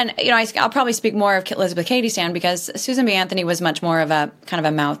 And, I'll probably speak more of Elizabeth Cady Stanton, because Susan B. Anthony was much more of a kind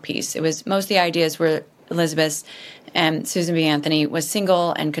of a mouthpiece. It was, most of the ideas were Elizabeth's, and Susan B. Anthony was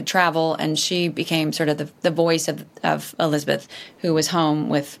single and could travel, and she became sort of the voice of Elizabeth, who was home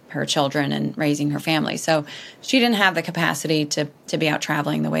with her children and raising her family. So she didn't have the capacity to be out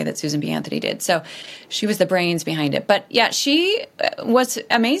traveling the way that Susan B. Anthony did. So she was the brains behind it. But yeah, she was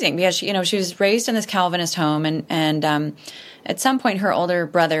amazing, because she was raised in this Calvinist home, and at some point her older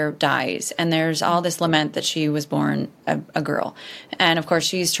brother dies, and there's all this lament that she was born a girl. And of course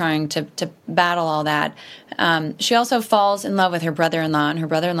she's trying to battle all that. She also falls in love with her brother-in-law, and her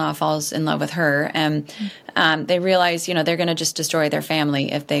brother-in-law falls in love with her. And they realize, they're going to just destroy their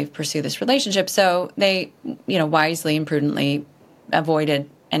family if they pursue this relationship. So they, wisely and prudently avoided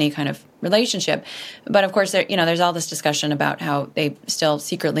any kind of relationship. But of course, there's all this discussion about how they still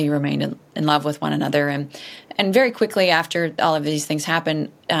secretly remained in love with one another. And very quickly after all of these things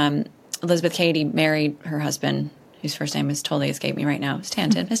happened, Elizabeth Cady married her husband, whose first name has totally escaped me right now,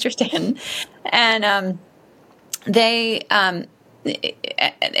 Stanton, Mr. Stanton. And they had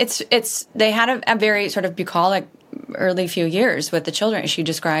a very sort of bucolic early few years with the children. She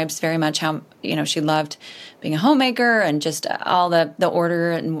describes very much how, she loved being a homemaker and just all the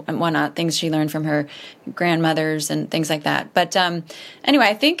order and whatnot, things she learned from her grandmothers and things like that. But anyway,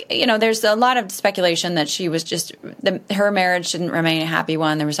 I think, there's a lot of speculation that she was just, her marriage didn't remain a happy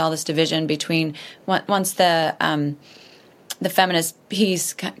one. There was all this division between, once the feminist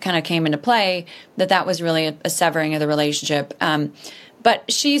piece kind of came into play, that was really a severing of the relationship.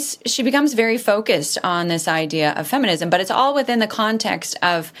 But she becomes very focused on this idea of feminism, but it's all within the context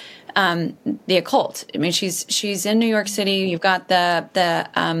of the occult. I mean, she's in New York City. You've got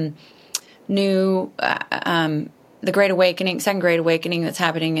the new the Great Awakening, Second Great Awakening that's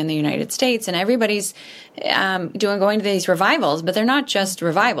happening in the United States, and everybody's going to these revivals, but they're not just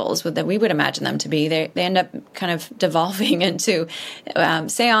revivals that we would imagine them to be. They end up kind of devolving into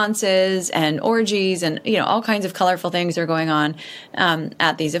seances and orgies, and all kinds of colorful things are going on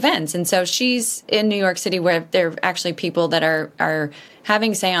at these events. And so she's in New York City, where there are actually people that are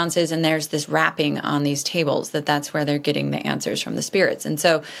having seances, and there's this rapping on these tables that's where they're getting the answers from the spirits. And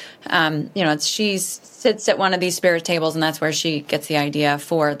so, she sits at one of these spirit tables, and that's where she gets the idea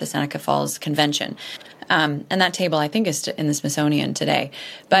for the Seneca Falls Convention. And that table, I think, is in the Smithsonian today.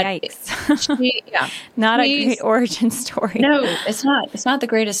 But yikes. Not a great origin story. No, it's not. It's not the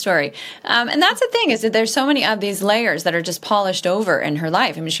greatest story. And that's the thing, is that there's so many of these layers that are just polished over in her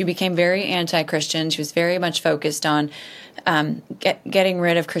life. I mean, she became very anti-Christian. She was very much focused on getting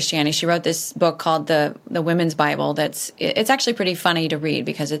rid of Christianity. She wrote this book called the Women's Bible. It's actually pretty funny to read,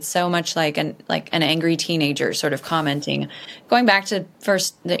 because it's so much like an angry teenager sort of commenting, going back to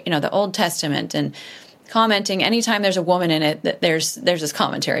first the Old Testament, and commenting anytime there's a woman in it, that there's this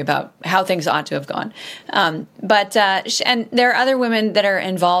commentary about how things ought to have gone. And there are other women that are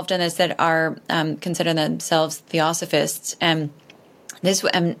involved in this that are consider themselves theosophists, and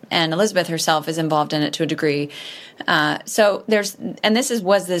Elizabeth herself is involved in it to a degree. So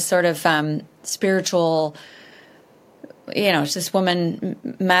this sort of spiritual, this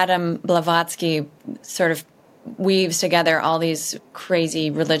woman, Madame Blavatsky, sort of weaves together all these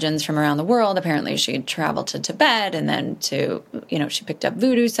crazy religions from around the world. Apparently she had traveled to Tibet, and then she picked up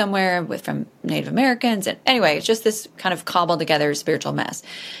voodoo somewhere from Native Americans. And anyway, it's just this kind of cobbled together spiritual mess.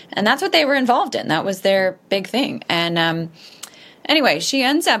 And that's what they were involved in. That was their big thing. And anyway, she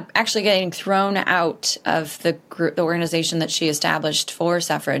ends up actually getting thrown out of the organization that she established for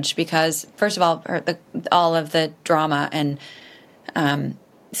suffrage, because, first of all, all of the drama and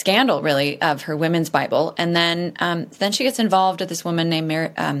scandal, really, of her women's Bible. And then she gets involved with this woman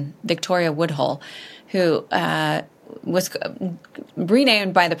named Victoria Woodhull, who was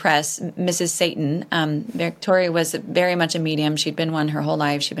renamed by the press Mrs. Satan. Victoria was very much a medium. She'd been one her whole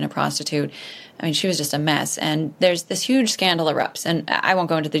life. She'd been a prostitute. I mean, she was just a mess. And there's this huge scandal erupts. And I won't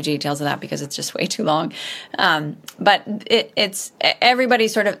go into the details of that because it's just way too long. But it's everybody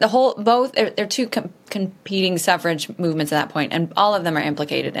sort of, they're two competing suffrage movements at that point, and all of them are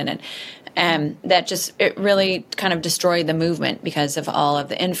implicated in it. And that just, it really kind of destroyed the movement because of all of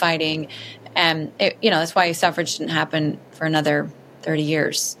the infighting. And, that's why suffrage didn't happen for another 30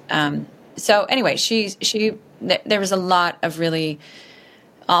 years. So anyway, there was a lot of really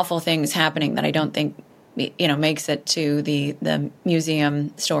awful things happening that I don't think, makes it to the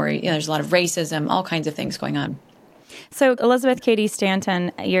museum story. There's a lot of racism, all kinds of things going on. So Elizabeth Cady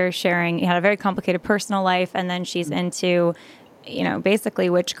Stanton, you're sharing, you had a very complicated personal life, and then she's into, basically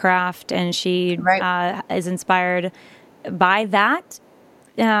witchcraft, and she is inspired by that,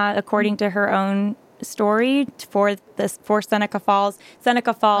 according to her own story, for Seneca Falls.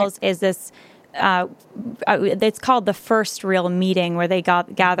 Seneca Falls is this, it's called the first real meeting, where they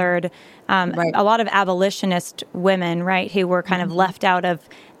gathered a lot of abolitionist women, right, who were kind of left out of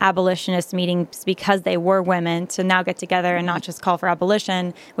abolitionist meetings because they were women, to now get together and not just call for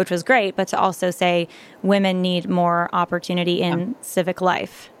abolition, which was great, but to also say women need more opportunity in civic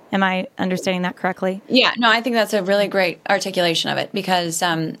life. Am I understanding that correctly? Yeah, no, I think that's a really great articulation of it, because,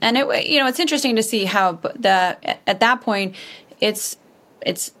 and it's interesting to see how at that point, this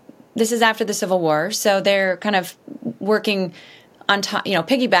is after the Civil War, so they're kind of working on top,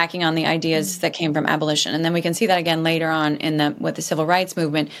 piggybacking on the ideas that came from abolition, and then we can see that again later on with the civil rights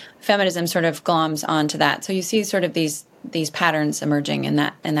movement. Feminism sort of gloms onto that, so you see sort of these patterns emerging in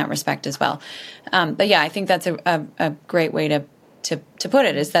that respect as well. But yeah, I think that's a great way to put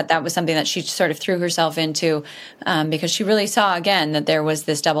it, is that was something that she sort of threw herself into, because she really saw again that there was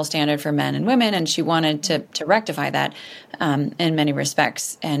this double standard for men and women, and she wanted to rectify that in many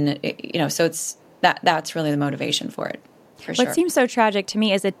respects. And so it's that's really the motivation for it. For sure. What seems so tragic to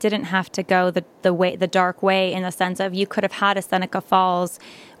me is it didn't have to go the dark way, in the sense of you could have had a Seneca Falls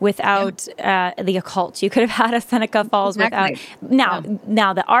without the occult. You could have had a Seneca Falls without. Now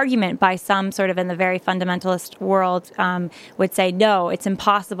the argument by some sort of in the very fundamentalist world would say, no, it's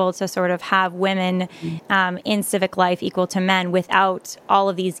impossible to sort of have women in civic life equal to men without all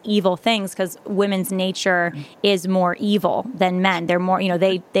of these evil things, because women's nature is more evil than men. They're more,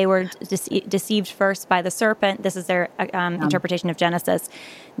 they were deceived first by the serpent. This is their interpretation of Genesis.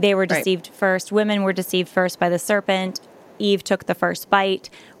 They were deceived first. Women were deceived first by the serpent. Eve took the first bite.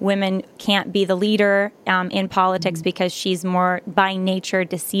 Women can't be the leader in politics because she's more by nature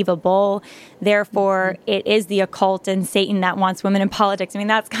deceivable. Therefore, it is the occult and Satan that wants women in politics. I mean,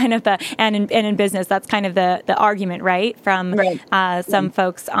 that's kind of and in business, that's kind of the argument, right? From some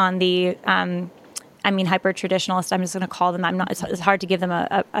folks on the hyper-traditionalist, I'm just going to call them. It's hard to give them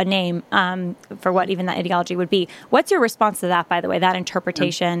a name for what even that ideology would be. What's your response to that, by the way, that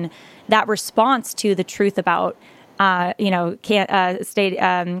interpretation, that response to the truth about,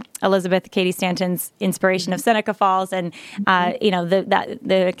 Elizabeth Cady Stanton's inspiration of Seneca Falls and,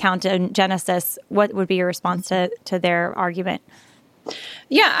 the account in Genesis? What would be your response to their argument?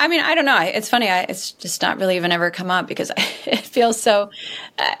 Yeah, I mean, I don't know. It's funny. It's just not really even ever come up because it feels so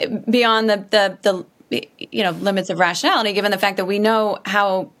beyond the limits of rationality, given the fact that we know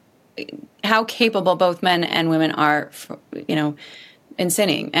how capable both men and women are, in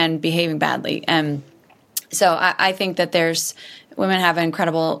sinning and behaving badly. So I think that women have an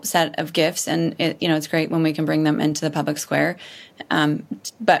incredible set of gifts, and it's great when we can bring them into the public square.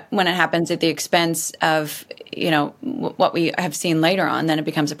 But when it happens at the expense of what we have seen later on, then it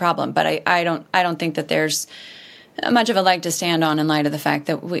becomes a problem. But I don't think that there's much of a leg to stand on in light of the fact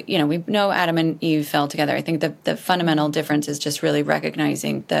that we know Adam and Eve fell together. I think the fundamental difference is just really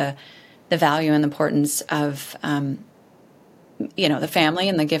recognizing the value and the importance of the family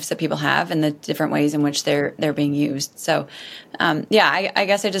and the gifts that people have and the different ways in which they're being used. So, I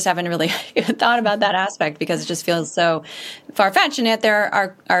guess I just haven't really thought about that aspect because it just feels so far-fetched. And yet there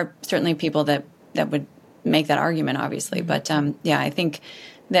are certainly people that would make that argument, obviously. But, I think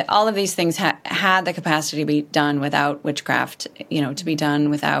that all of these things had the capacity to be done without witchcraft, to be done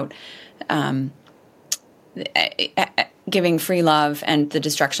without giving free love and the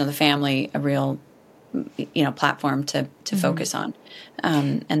destruction of the family a real platform to focus on.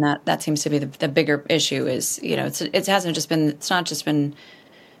 And that seems to be the bigger issue is, it's not just been,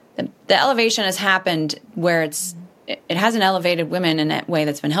 the elevation has happened where it hasn't elevated women in a way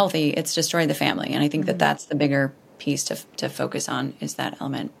that's been healthy. It's destroyed the family. And I think that's the bigger piece to focus on is that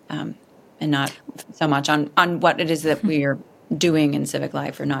element, and not so much on what it is that we are doing in civic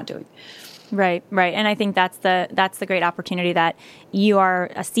life or not doing. Right, right. And I think that's the great opportunity that you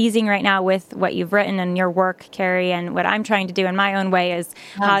are seizing right now with what you've written and your work, Carrie. And what I'm trying to do in my own way is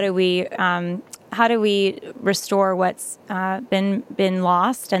how do we restore what's been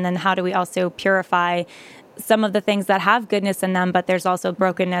lost, and then how do we also purify some of the things that have goodness in them, but there's also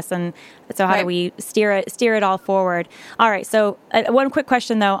brokenness, and so how do we steer it all forward? All right. So one quick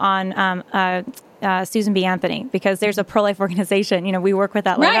question though on Susan B. Anthony, because there's a pro-life organization, we work with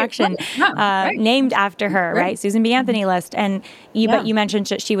that live action named after her, right? Susan B. Anthony list. And but you mentioned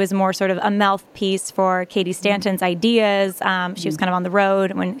that she was more sort of a mouthpiece for Katie Stanton's ideas. She was kind of on the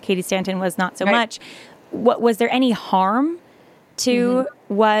road when Katie Stanton was not so much. Was there any harm to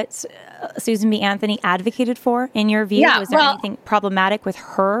what Susan B. Anthony advocated for, in your view? Was there anything problematic with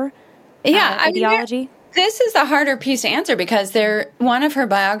her ideology? This is the harder piece to answer, because one of her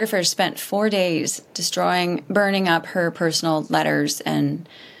biographers spent 4 days burning up her personal letters and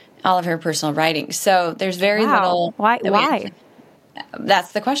all of her personal writings. So there's very little. Why?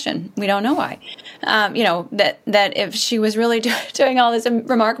 That's the question. We don't know why. That if she was really doing all this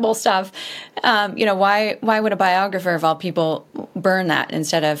remarkable stuff, why would a biographer of all people burn that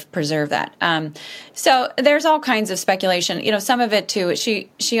instead of preserve that? So there's all kinds of speculation. Some of it too.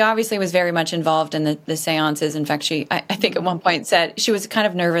 She obviously was very much involved in the seances. In fact, I think at one point said she was a kind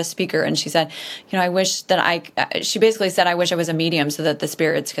of nervous speaker, and she said, I wish that she basically said, I wish I was a medium so that the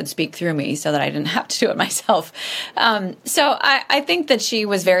spirits could speak through me, so that I didn't have to do it myself. So I think that she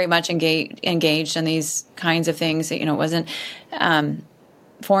was very much engaged in these kinds of things. It wasn't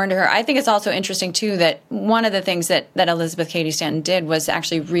foreign to her. I think it's also interesting too that one of the things that Elizabeth Cady Stanton did was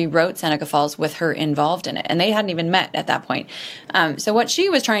actually rewrote Seneca Falls with her involved in it, and they hadn't even met at that point. So what she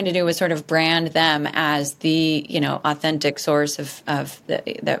was trying to do was sort of brand them as the authentic source of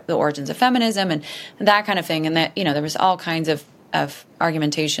the origins of feminism and that kind of thing, and that there was all kinds of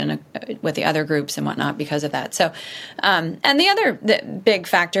argumentation with the other groups and whatnot because of that. So, and the big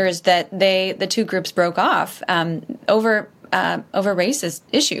factor is that the two groups broke off over racist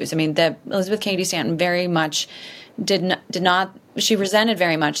issues. I mean, Elizabeth Cady Stanton very much did not. She resented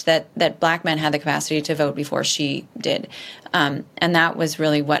very much that black men had the capacity to vote before she did, and that was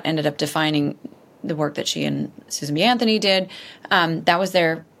really what ended up defining the work that she and Susan B. Anthony did. That was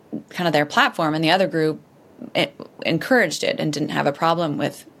their platform, and the other group encouraged it and didn't have a problem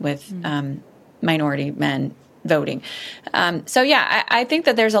with minority men voting. I think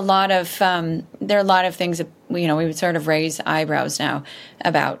that there's a lot of things that we would sort of raise eyebrows now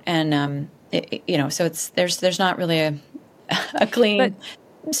about, and so there's not really a clean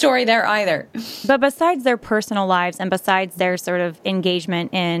story there either. But besides their personal lives and besides their sort of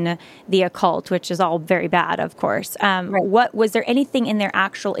engagement in the occult, which is all very bad, of course, what was there anything in their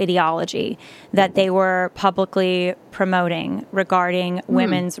actual ideology that they were publicly promoting regarding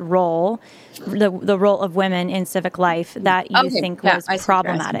women's role, the role of women in civic life, that you think was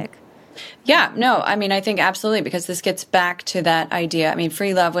problematic? Yeah, no, I mean, I think absolutely, because this gets back to that idea. I mean,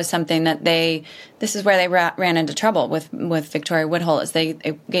 free love was something that this is where they ran into trouble with Victoria Woodhull, is they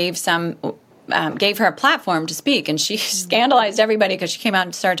gave her a platform to speak, and she scandalized everybody because she came out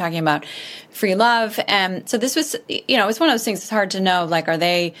and started talking about free love. And so this was, it's one of those things, it's hard to know, like, are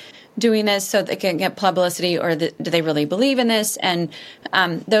they doing this so they can get publicity, or do they really believe in this? And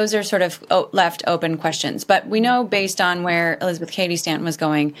those are sort of left open questions. But we know, based on where Elizabeth Cady Stanton was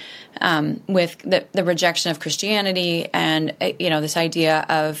going with the rejection of Christianity, and this idea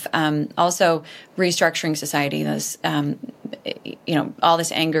of also restructuring society, this all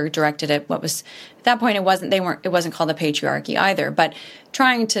this anger directed at what was at that point, it wasn't called the patriarchy either, but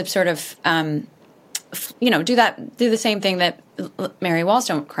trying to sort of do the same thing that Mary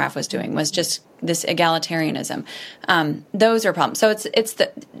Wollstonecraft was doing, was just this egalitarianism. Those are problems. So it's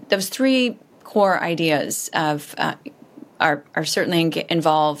those three core ideas of are certainly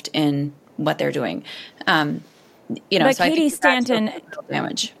involved in what they're doing. But so Katie Stanton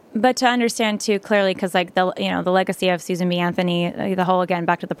damage. But to understand too clearly, because the legacy of Susan B. Anthony, the whole, again,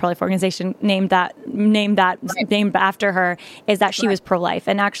 back to the pro-life organization named after her, is that she was pro-life,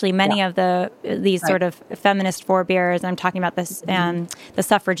 and actually many of these sort of feminist forebears. I'm talking about this the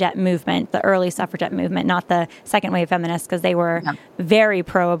suffragette movement, the early suffragette movement, not the second wave feminists, because they were very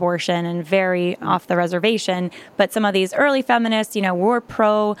pro-abortion and very off the reservation. But some of these early feminists, were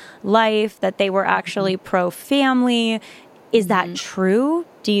pro-life, that they were actually pro-family. Is that true?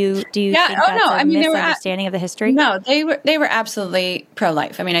 Do you think that's a misunderstanding of the history? No, they were absolutely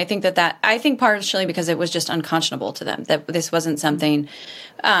pro-life. I mean, I think I think partially because it was just unconscionable to them, that this wasn't something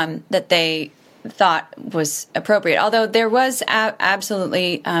that they thought was appropriate. Although there was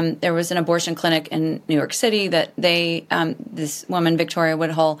absolutely there was an abortion clinic in New York City that this woman, Victoria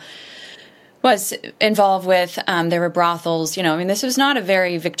Woodhull, was involved with. There were brothels, I mean, this was not a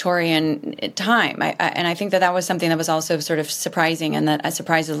very Victorian time. And I think that was something that was also sort of surprising, and that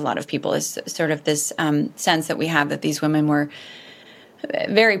surprises a lot of people, is sort of this sense that we have that these women were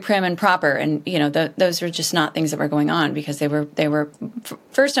very prim and proper. And, those were just not things that were going on, because they were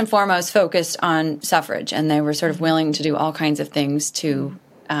first and foremost focused on suffrage, and they were sort of willing to do all kinds of things to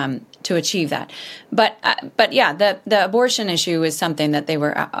achieve that. But yeah, the abortion issue is something that they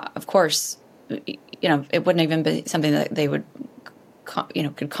were, of course, it wouldn't even be something that they would,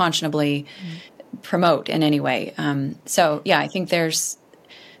 could conscionably promote in any way. So yeah, I think there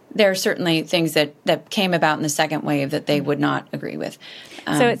are certainly things that came about in the second wave that they would not agree with.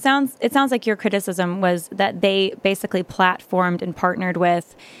 So it sounds like your criticism was that they basically platformed and partnered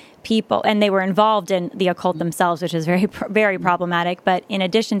with people, and they were involved in the occult themselves, which is very, very problematic. But in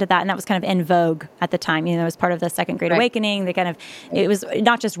addition to that, and that was kind of in vogue at the time, it was part of the Second Great Awakening. It was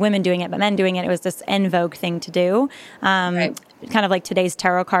not just women doing it, but men doing it. It was this en vogue thing to do. Kind of like today's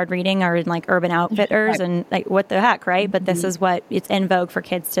tarot card reading, or in like Urban Outfitters, and like, what the heck, right? But this is what it's en vogue for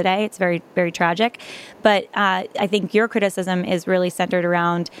kids today. It's very, very tragic. But I think your criticism is really centered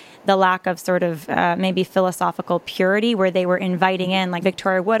around the lack of sort of maybe philosophical purity, where they were inviting in like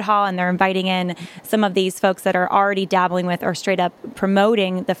Victoria Woodhull, and they're inviting in some of these folks that are already dabbling with or straight up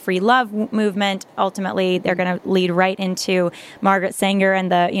promoting the free love movement. Ultimately, they're going to lead right into Margaret Sanger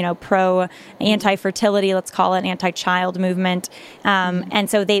and the pro anti-fertility, let's call it, anti-child movement. And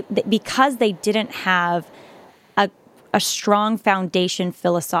so because they didn't have a strong foundation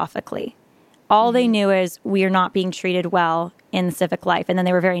philosophically, all they knew is we are not being treated well in civic life. And then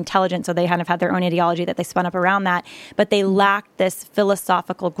they were very intelligent, so they kind of had their own ideology that they spun up around that. But they lacked this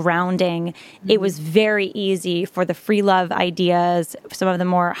philosophical grounding. It was very easy for the free love ideas, some of the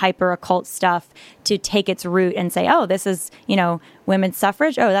more hyper occult stuff, to take its root and say, oh, this is, women's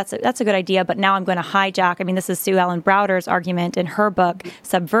suffrage. Oh, that's a good idea. But now I'm going to hijack. I mean, this is Sue Ellen Browder's argument in her book,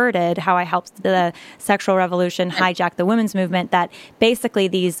 Subverted, How I Helped the Sexual Revolution Hijack the Women's Movement, that basically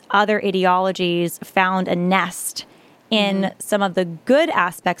these other ideologies found a nest in some of the good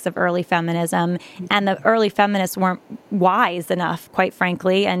aspects of early feminism, and the early feminists weren't wise enough, quite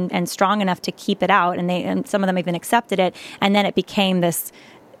frankly, and strong enough to keep it out, and some of them even accepted it, and then it became this,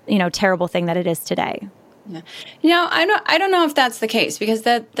 terrible thing that it is today. Yeah, I don't know if that's the case, because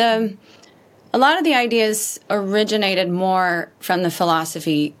a lot of the ideas originated more from the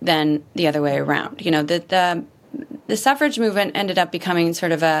philosophy than the other way around. The suffrage movement ended up becoming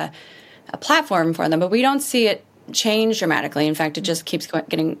sort of a platform for them, but we don't see it change dramatically. In fact, it just keeps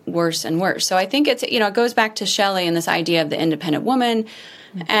getting worse and worse. So I think it goes back to Shelley and this idea of the independent woman,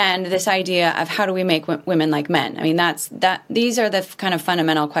 and this idea of how do we make women like men. I mean, these are the kind of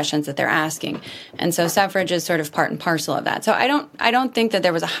fundamental questions that they're asking. And so suffrage is sort of part and parcel of that. So I don't think that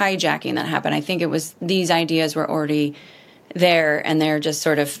there was a hijacking that happened. I think it was these ideas were already there, and they're just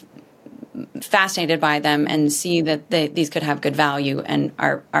sort of fascinated by them and see that these could have good value and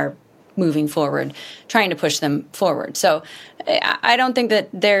are moving forward, trying to push them forward. So I don't think that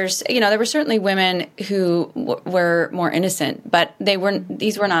there were certainly women who were more innocent, but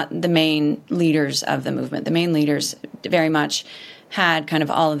these were not the main leaders of the movement. The main leaders very much had kind of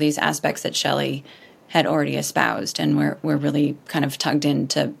all of these aspects that Shelley had already espoused, and were really kind of tugged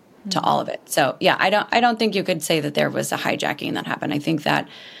into all of it. So yeah, I don't think you could say that there was a hijacking that happened. I think that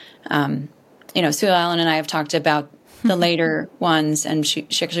Sue Ellen and I have talked about the later ones, and she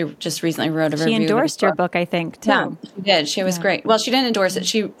actually just recently wrote a review. She endorsed your book, I think, too. Yeah, she did. She was great. Well, she didn't endorse it.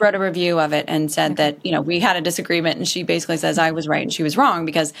 She wrote a review of it and said that, we had a disagreement, and she basically says I was right and she was wrong,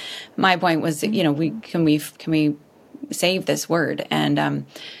 because my point was, can we save this word? And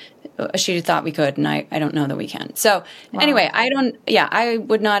she thought we could, and I don't know that we can. So anyway, I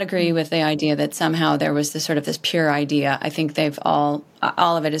would not agree with the idea that somehow there was this pure idea. I think all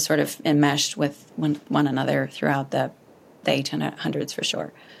of it is sort of enmeshed with one another throughout the 1800s for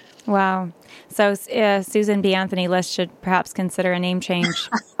sure. Wow. So Susan B. Anthony List should perhaps consider a name change.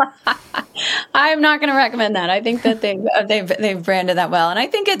 I'm not going to recommend that. I think that they've branded that well, and I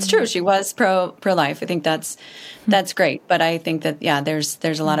think it's true. She was pro-life. I think that's great. But I think that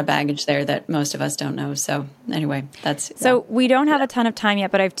there's a lot of baggage there that most of us don't know. So anyway, that's so we don't have a ton of time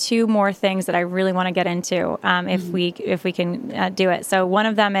yet, but I have two more things that I really want to get into if we can do it. So one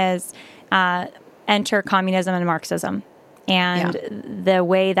of them is enter communism and Marxism, and the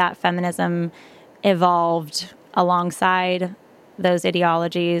way that feminism evolved alongside those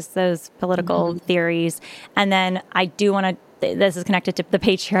ideologies, those political theories. And then I do want to, this is connected to the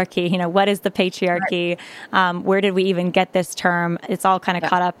patriarchy. What is the patriarchy? Right. Where did we even get this term? It's all kind of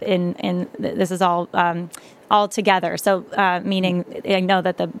caught up in this is all altogether. So meaning, I know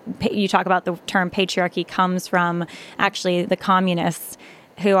that you talk about the term patriarchy comes from actually the communists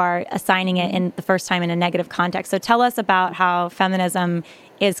who are assigning it in the first time in a negative context. So tell us about how feminism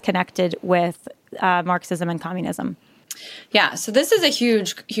is connected with Marxism and communism. Yeah, so this is a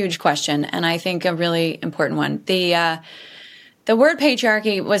huge, huge question, and I think a really important one. The word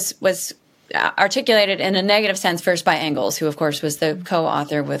patriarchy was articulated in a negative sense first by Engels, who of course was the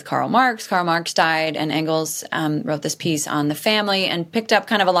co-author with Karl Marx. Karl Marx died, and Engels wrote this piece on the family and picked up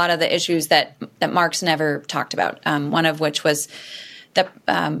kind of a lot of the issues that Marx never talked about. One of which was the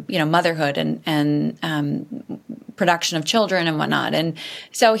motherhood and production of children and whatnot. And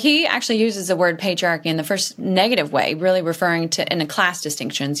so he actually uses the word patriarchy in the first negative way, really referring to in a class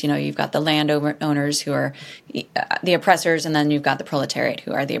distinctions. You've got the landowners who are the oppressors, and then you've got the proletariat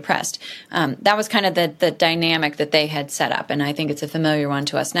who are the oppressed. That was kind of the dynamic that they had set up. And I think it's a familiar one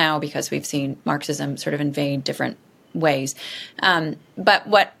to us now because we've seen Marxism sort of invade different ways. But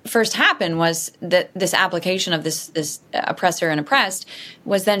what first happened was that this application of this oppressor and oppressed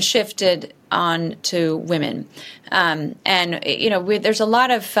was then shifted on to women. There's a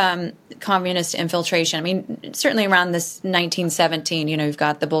lot of communist infiltration. I mean, certainly around this 1917, you've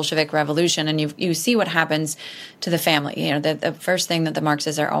got the Bolshevik Revolution, and you see what happens to the family. The first thing that the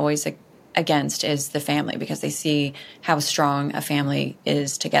Marxists are always against is the family, because they see how strong a family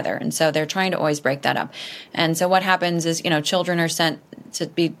is together. And so they're trying to always break that up. And so what happens is, children are sent to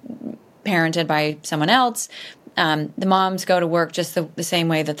be parented by someone else. The moms go to work just the same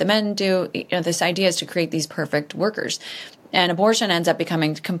way that the men do. This idea is to create these perfect workers. And abortion ends up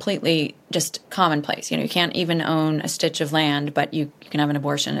becoming completely just commonplace. You can't even own a stitch of land, but you can have an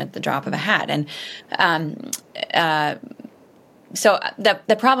abortion at the drop of a hat. And so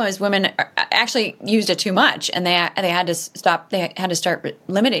the problem is women actually used it too much, and they had to stop. They had to start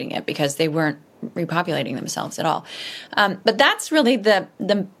limiting it because they weren't repopulating themselves at all. But that's really the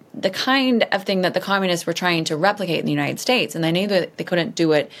kind of thing that the communists were trying to replicate in the United States, and they knew that they couldn't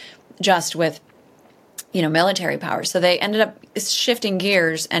do it just with military power. So they ended up shifting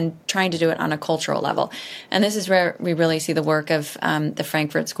gears and trying to do it on a cultural level. And this is where we really see the work of the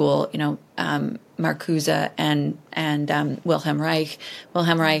Frankfurt School, Marcuse and Wilhelm Reich.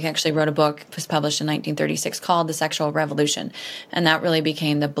 Wilhelm Reich actually wrote a book, was published in 1936, called The Sexual Revolution. And that really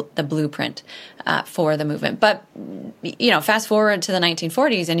became the blueprint for the movement. But, fast forward to the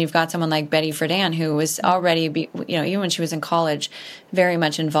 1940s, and you've got someone like Betty Friedan, who was already, even when she was in college, very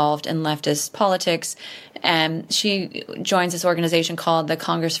much involved in leftist politics. And she joins this organization called the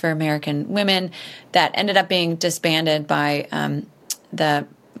Congress for American Women that ended up being disbanded by the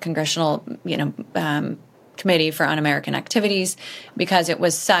Congressional, Committee for Un-American Activities, because it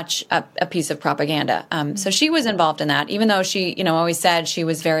was such a piece of propaganda. So she was involved in that, even though she, always said she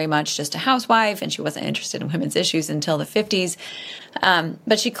was very much just a housewife and she wasn't interested in women's issues until the 50s.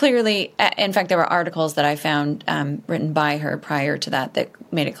 But she clearly, in fact, there were articles that I found written by her prior to that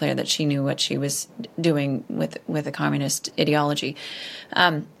made it clear that she knew what she was doing with the communist ideology.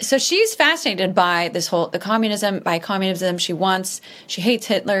 So she's fascinated by the communism. By communism, she hates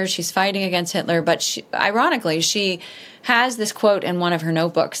Hitler. She's fighting against Hitler, but ironically, she has this quote in one of her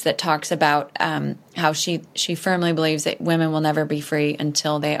notebooks that talks about how she firmly believes that women will never be free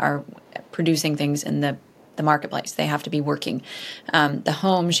until they are producing things in the marketplace. They have to be working. The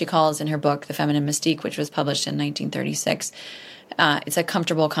home, she calls in her book, The Feminine Mystique, which was published in 1936, it's a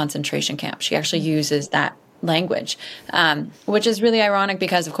comfortable concentration camp. She actually uses that language, which is really ironic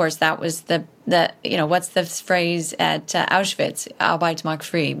because, of course, that was the what's the phrase at Auschwitz? Arbeit macht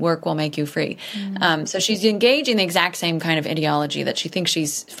frei. Work will make you free. So she's engaging the exact same kind of ideology that she thinks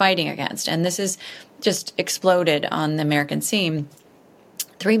she's fighting against. And this is just exploded on the American scene.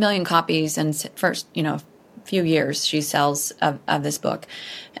 3 million copies in first, few years she sells of this book.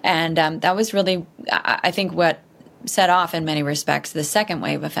 And that was really, I think, what set off in many respects the second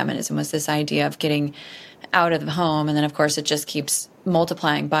wave of feminism, was this idea of getting out of the home. And then, of course, it just keeps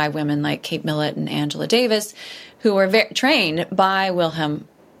multiplying by women like Kate Millett and Angela Davis, who were trained by Wilhelm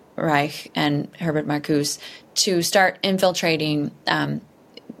Reich and Herbert Marcuse to start infiltrating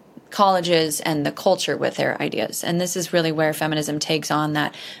colleges and the culture with their ideas. And this is really where feminism takes on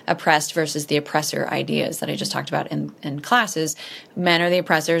that oppressed versus the oppressor ideas that I just talked about in classes. Men are the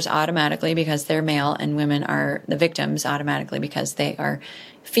oppressors automatically because they're male, and women are the victims automatically because they are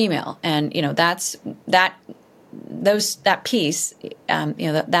female. And, that that piece,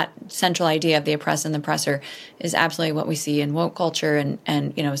 that central idea of the oppressed and the oppressor is absolutely what we see in woke culture, and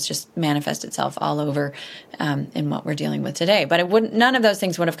it's just manifest itself all over in what we're dealing with today. But none of those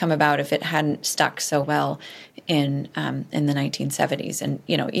things would have come about if it hadn't stuck so well in the 1970s. And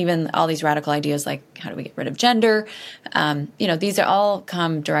even all these radical ideas like how do we get rid of gender, these are all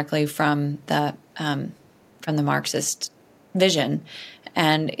come directly from the Marxist vision.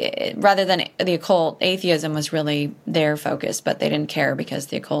 And rather than the occult, atheism was really their focus, but they didn't care because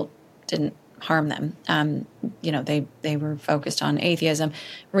the occult didn't harm them. They were focused on atheism,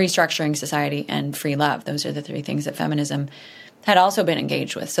 restructuring society, and free love. Those are the three things that feminism had also been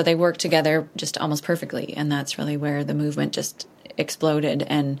engaged with. So they worked together just almost perfectly. And that's really where the movement just exploded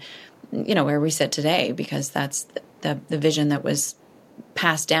and, where we sit today, because that's the vision that was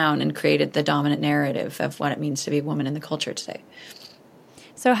passed down and created the dominant narrative of what it means to be a woman in the culture today.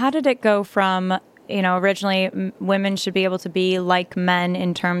 So how did it go from, originally women should be able to be like men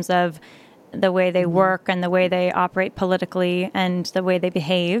in terms of the way they work and the way they operate politically and the way they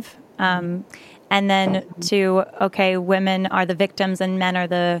behave, and then to, okay, women are the victims and men are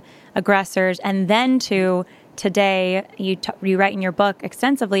the aggressors, and then to today, you write in your book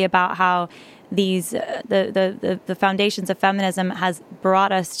extensively about how these the foundations of feminism has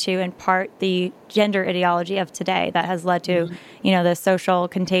brought us to, in part, the gender ideology of today that has led to, the social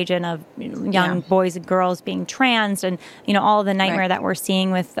contagion of young boys and girls being trans, and all the nightmare that we're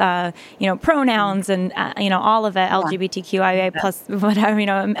seeing with pronouns and all of it, LGBTQIA plus whatever,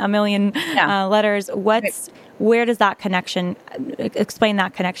 a million letters. Where does that connection, explain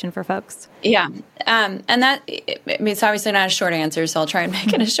that connection for folks? Yeah. And that, it's obviously not a short answer, so I'll try and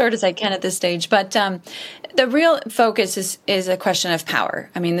make it as short as I can at this stage. But the real focus is a question of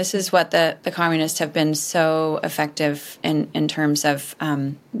power. I mean, this is what the communists have been so effective in terms of,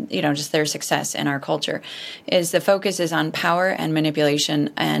 just their success in our culture, is the focus is on power and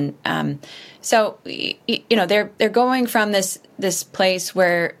manipulation. And so, they're going from this place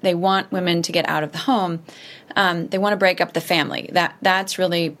where they want women to get out of the home. They want to break up the family. That's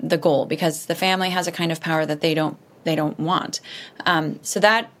really the goal, because the family has a kind of power that they don't want. So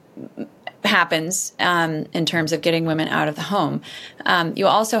that happens in terms of getting women out of the home. You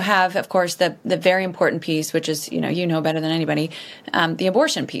also have, of course, the very important piece, which is better than anybody, the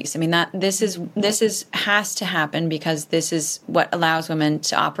abortion piece. I mean, that this has to happen, because this is what allows women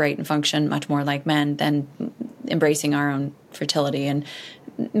to operate and function much more like men than embracing our own fertility and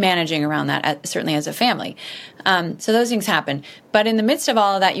managing around that, certainly as a family. So those things happen. But in the midst of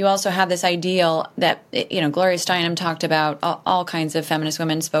all of that, you also have this ideal that, Gloria Steinem talked about, all kinds of feminist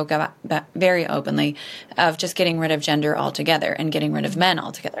women spoke about very openly, of just getting rid of gender altogether and getting rid of men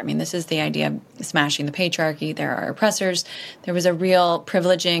altogether. I mean, this is the idea of smashing the patriarchy. There are oppressors. There was a real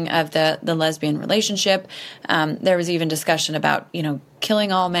privileging of the lesbian relationship. There was even discussion about,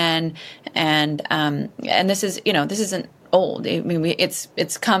 killing all men. And this isn't old. I mean,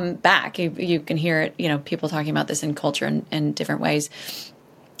 it's come back. You can hear it, people talking about this in culture in different ways.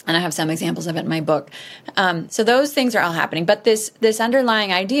 And I have some examples of it in my book. So those things are all happening. But this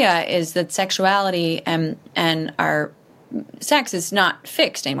underlying idea is that sexuality and our sex is not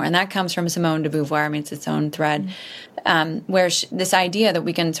fixed anymore. And that comes from Simone de Beauvoir. I mean, it's its own thread, where this idea that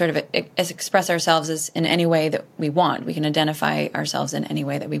we can sort of express ourselves as in any way that we want. We can identify ourselves in any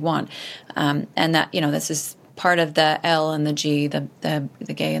way that we want. And that, this is part of the L and the G, the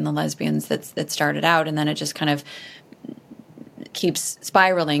gay and the lesbians that started out, and then it just kind of keeps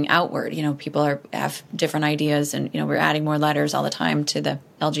spiraling outward. People have different ideas, and we're adding more letters all the time to the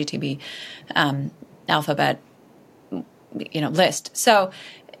LGBT alphabet, list. So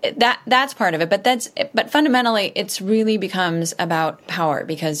that's part of it, but fundamentally, it's really becomes about power,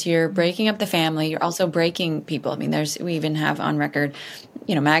 because you're breaking up the family. You're also breaking people. I mean, we even have on record,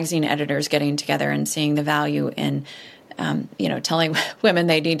 magazine editors getting together and seeing the value in, telling women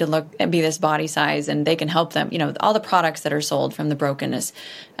they need to look and be this body size, and they can help them. All the products that are sold from the brokenness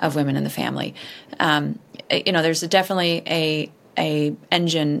of women in the family. There's definitely a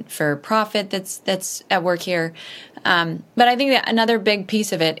engine for profit that's at work here. But I think that another big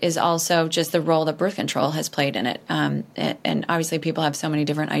piece of it is also just the role that birth control has played in it. And obviously people have so many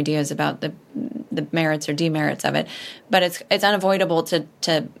different ideas about the merits or demerits of it, but it's unavoidable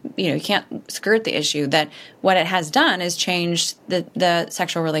to you can't skirt the issue that what it has done is change the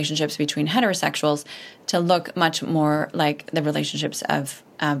sexual relationships between heterosexuals to look much more like the relationships of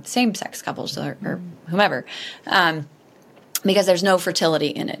same-sex couples or whomever. Because there's no fertility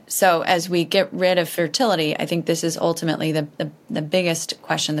in it. So as we get rid of fertility, I think this is ultimately the biggest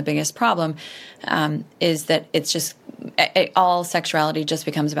question, the biggest problem, is that it's just all sexuality just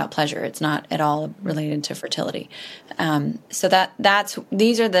becomes about pleasure. It's not at all related to fertility. So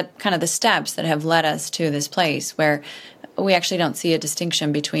these are the kind of the steps that have led us to this place where we actually don't see a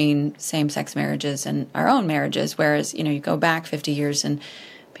distinction between same-sex marriages and our own marriages, whereas, you go back 50 years and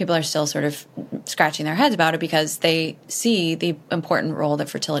people are still sort of scratching their heads about it because they see the important role that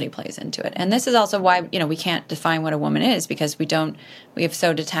fertility plays into it. And this is also why, we can't define what a woman is, because we have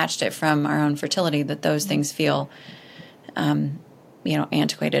so detached it from our own fertility that those things feel,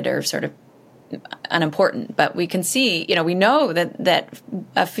 antiquated or sort of unimportant. But we can see, we know that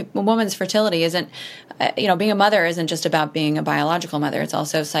a woman's fertility isn't, being a mother isn't just about being a biological mother. It's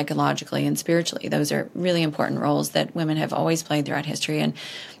also psychologically and spiritually. Those are really important roles that women have always played throughout history. And,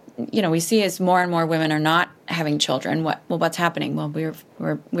 we see as more and more women are not having children, what's happening? Well,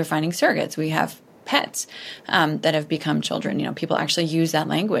 we're finding surrogates. We have pets that have become children. People actually use that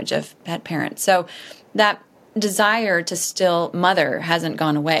language of pet parents. So that desire to still mother hasn't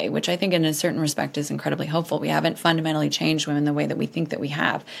gone away, which I think in a certain respect is incredibly hopeful. We haven't fundamentally changed women the way that we think that we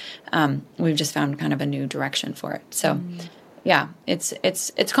have. We've just found kind of a new direction for it. So yeah, it's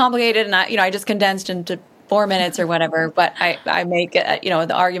complicated, and I just condensed into 4 minutes or whatever, but I make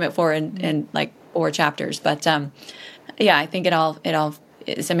the argument for in like 4 chapters. But yeah, I think it all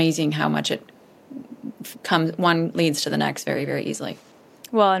is amazing how much it comes, one leads to the next very, very easily.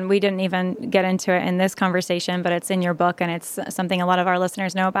 Well, and we didn't even get into it in this conversation, but it's in your book, and it's something a lot of our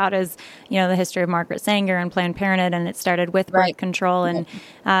listeners know about is, the history of Margaret Sanger and Planned Parenthood, and it started with birth control and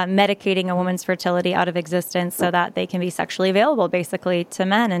medicating a woman's fertility out of existence so that they can be sexually available, basically, to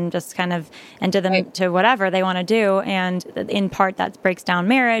men and just kind of, and to them, to whatever they want to do. And in part, that breaks down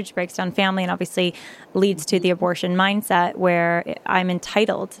marriage, breaks down family, and obviously leads to the abortion mindset where I'm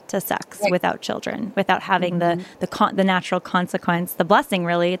entitled to sex without children, without having the natural consequence, the blessing.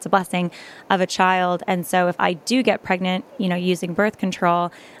 Really, it's a blessing of a child. And so if I do get pregnant, using birth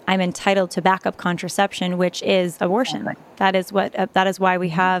control, I'm entitled to backup contraception, which is abortion. That is why we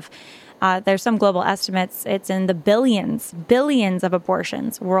have, there's some global estimates, it's in the billions of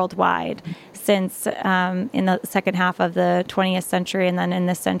abortions worldwide since in the second half of the 20th century and then in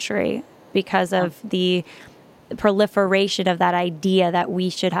this century, because of the proliferation of that idea that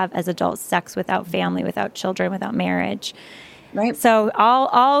we should have as adults sex without family, without children, without marriage. Right. So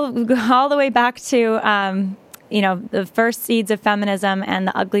all the way back to, the first seeds of feminism and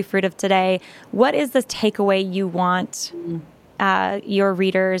the ugly fruit of today. What is the takeaway you want your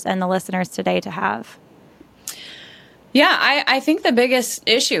readers and the listeners today to have? Yeah, I think the biggest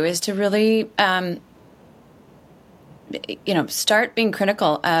issue is to really, start being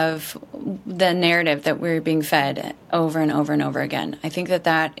critical of the narrative that we're being fed over and over and over again. I think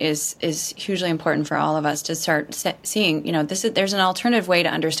that is hugely important for all of us to start seeing, there's an alternative way to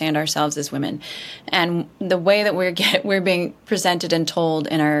understand ourselves as women. And the way that we're being presented and told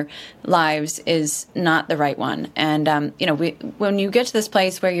in our lives is not the right one. And, when you get to this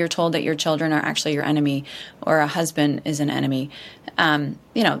place where you're told that your children are actually your enemy or a husband is an enemy,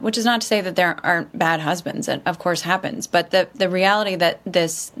 which is not to say that there aren't bad husbands. It of course happens. But the reality that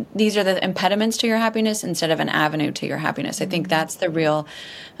these are the impediments to your happiness instead of an avenue to your happiness. I think that's the real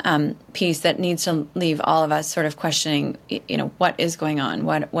piece that needs to leave all of us sort of questioning, what is going on?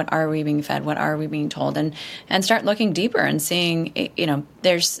 What are we being fed? What are we being told? And start looking deeper and seeing,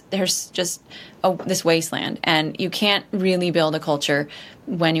 there's just this wasteland. And you can't really build a culture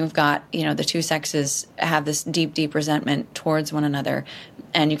when you've got, the two sexes have this deep, deep resentment towards one another,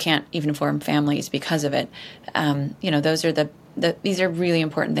 and you can't even form families because of it. Those are these are really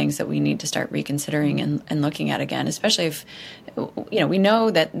important things that we need to start reconsidering and looking at again, especially if, we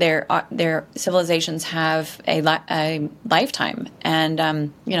know that their civilizations have a lifetime.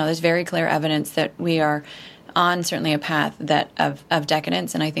 And, there's very clear evidence that we are on certainly a path of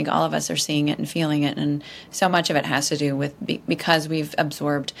decadence, and I think all of us are seeing it and feeling it, and so much of it has to do with because we've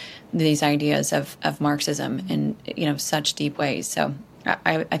absorbed these ideas of Marxism in such deep ways. So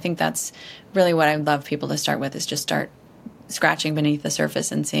I think that's really what I'd love people to start with, is just start scratching beneath the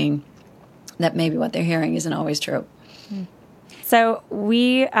surface and seeing that maybe what they're hearing isn't always true. So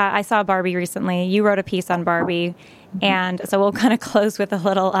I saw Barbie recently. You wrote a piece on Barbie. And so we'll kind of close with a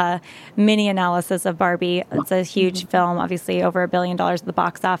little mini analysis of Barbie. It's a huge film, obviously over $1 billion at the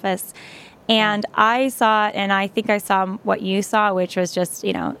box office. And I saw it, and I think I saw what you saw, which was just,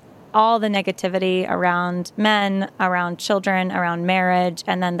 all the negativity around men, around children, around marriage,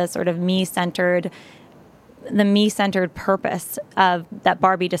 and then the sort of me-centered purpose of that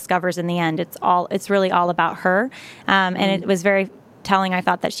Barbie discovers in the end. It's really all about her. And it was very telling, I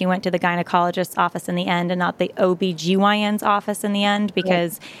thought, that she went to the gynecologist's office in the end and not the OBGYN's office in the end,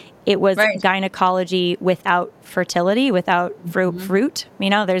 because it was Right. gynecology without fertility, without fruit. You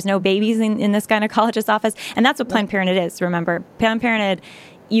know, there's no babies in this gynecologist's office. And that's what Planned Parenthood is, remember. Planned Parenthood,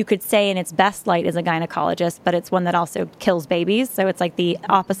 you could say in its best light is a gynecologist, but it's one that also kills babies. So it's like the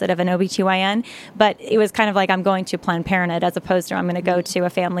opposite of an OBGYN. But it was kind of like, I'm going to Planned Parenthood as opposed to I'm going to go to a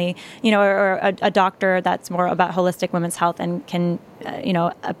family, you know, or a doctor that's more about holistic women's health and can, you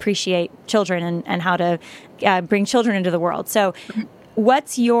know, appreciate children and how to bring children into the world. So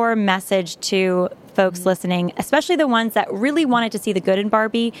what's your message to folks listening, especially the ones that really wanted to see the good in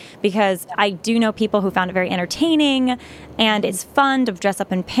Barbie? Because I do know people who found it very entertaining and it's fun to dress up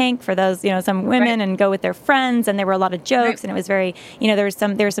in pink for those, you know, some women and go with their friends. And there were a lot of jokes and it was very, you know, there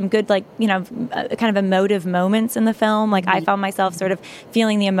were some good, like, you know, kind of emotive moments in the film. Like I found myself sort of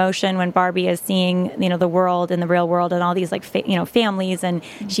feeling the emotion when Barbie is seeing, you know, the world and the real world and all these like, you know, families, and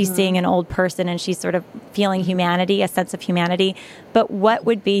she's seeing an old person and she's sort of feeling humanity, a sense of humanity. But what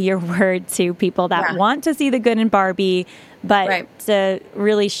would be your word to people that want to see the good in Barbie, but to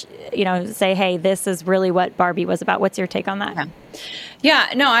really, you know, say, hey, this is really what Barbie was about? What's your take on that?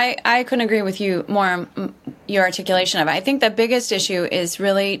 Yeah, no, I couldn't agree with you more, your articulation of it. I think the biggest issue is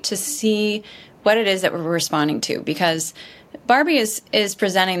really to see what it is that we're responding to, because Barbie is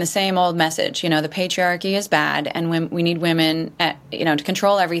presenting the same old message. You know, the patriarchy is bad, and we need women, you know, to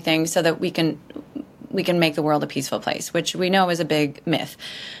control everything so that we can make the world a peaceful place, which we know is a big myth.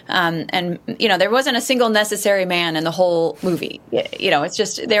 And, you know, there wasn't a single necessary man in the whole movie. You know, it's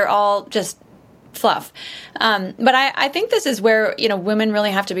just, they're all just fluff. But I think this is where, you know, women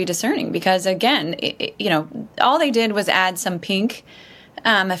really have to be discerning, because again, you know, all they did was add some pink,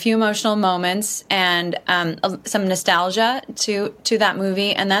 a few emotional moments, and some nostalgia to that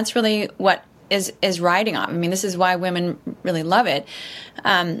movie. And that's really what is riding on. I mean, this is why women really love it.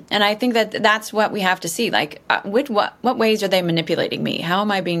 And I think that that's what we have to see. Like, what ways are they manipulating me? How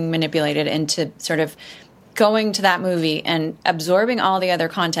am I being manipulated into sort of going to that movie and absorbing all the other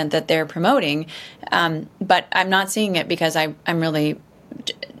content that they're promoting? But I'm not seeing it because I'm really,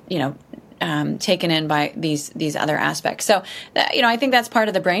 you know, taken in by these other aspects. So, you know, I think that's part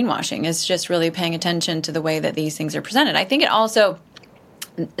of the brainwashing, is just really paying attention to the way that these things are presented. I think it also,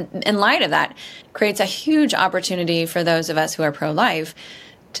 in light of that, creates a huge opportunity for those of us who are pro-life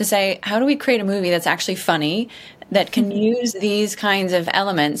to say, how do we create a movie that's actually funny, that can use these kinds of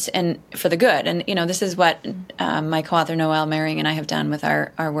elements and for the good? And, you know, this is what my co-author Noelle Mering and I have done with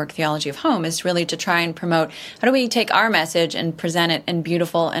our work, Theology of Home, is really to try and promote, how do we take our message and present it in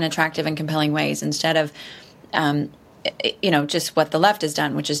beautiful and attractive and compelling ways, instead of you know, just what the left has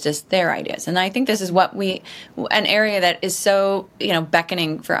done, which is just their ideas. And I think this is what an area that is so, you know,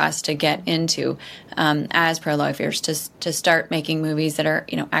 beckoning for us to get into as pro-lifers, to start making movies that are,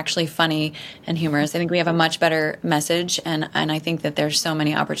 you know, actually funny and humorous. I think we have a much better message, and I think that there's so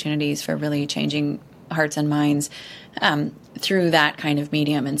many opportunities for really changing hearts and minds through that kind of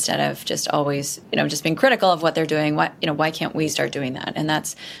medium, instead of just always, you know, just being critical of what they're doing. Why can't we start doing that? And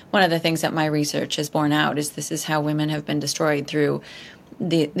that's one of the things that my research has borne out, is this is how women have been destroyed, through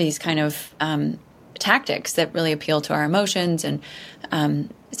these kind of tactics that really appeal to our emotions. And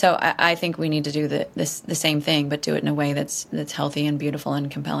so I think we need to do the same thing, but do it in a way that's healthy and beautiful and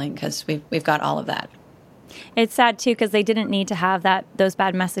compelling, because we've got all of that. It's sad, too, because they didn't need to have those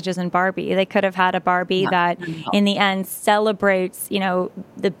bad messages in Barbie. They could have had a Barbie that, in the end, celebrates, you know,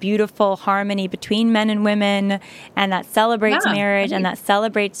 the beautiful harmony between men and women, and that celebrates marriage, and that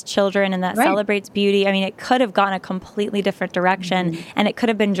celebrates children, and that celebrates beauty. I mean, it could have gone a completely different direction, and it could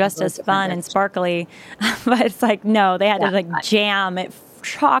have been just as fun and sparkly. But it's like, no, they had to, like, jam it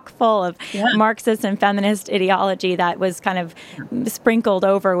chock full of Marxist and feminist ideology that was kind of sprinkled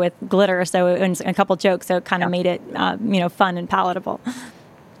over with glitter, and a couple jokes, so it kind of made it, you know, fun and palatable.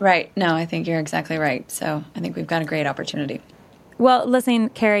 Right. No, I think you're exactly right. So I think we've got a great opportunity. Well, listen,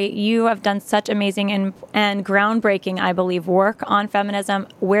 Carrie, you have done such amazing and groundbreaking, I believe, work on feminism.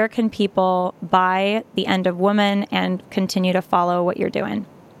 Where can people buy The End of Woman and continue to follow what you're doing?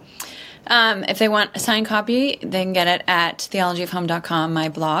 If they want a signed copy, they can get it at theologyofhome.com, my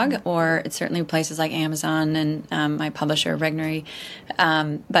blog, or it's certainly places like Amazon and my publisher, Regnery.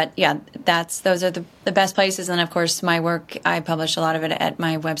 But yeah, those are the best places. And of course, my work, I publish a lot of it at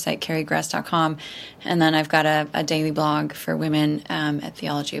my website, carriegress.com. And then I've got a daily blog for women at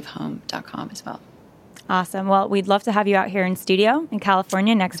theologyofhome.com as well. Awesome. Well, we'd love to have you out here in studio in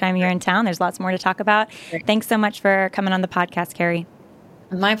California next time you're in town. There's lots more to talk about. Great. Thanks so much for coming on the podcast, Carrie.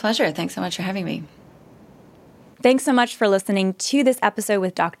 My pleasure. Thanks so much for having me. Thanks so much for listening to this episode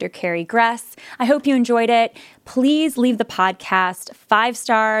with Dr. Carrie Gress. I hope you enjoyed it. Please leave the podcast 5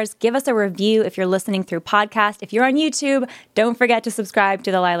 stars. Give us a review if you're listening through podcast. If you're on YouTube, don't forget to subscribe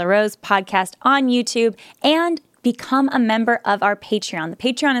to the Lila Rose podcast on YouTube and become a member of our Patreon. The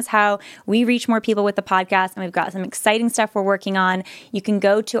Patreon is how we reach more people with the podcast, and we've got some exciting stuff we're working on. You can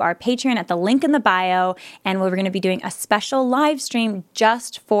go to our Patreon at the link in the bio, and we're going to be doing a special live stream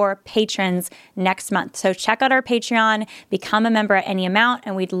just for patrons next month. So check out our Patreon, become a member at any amount,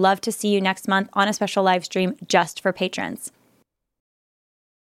 and we'd love to see you next month on a special live stream just for patrons.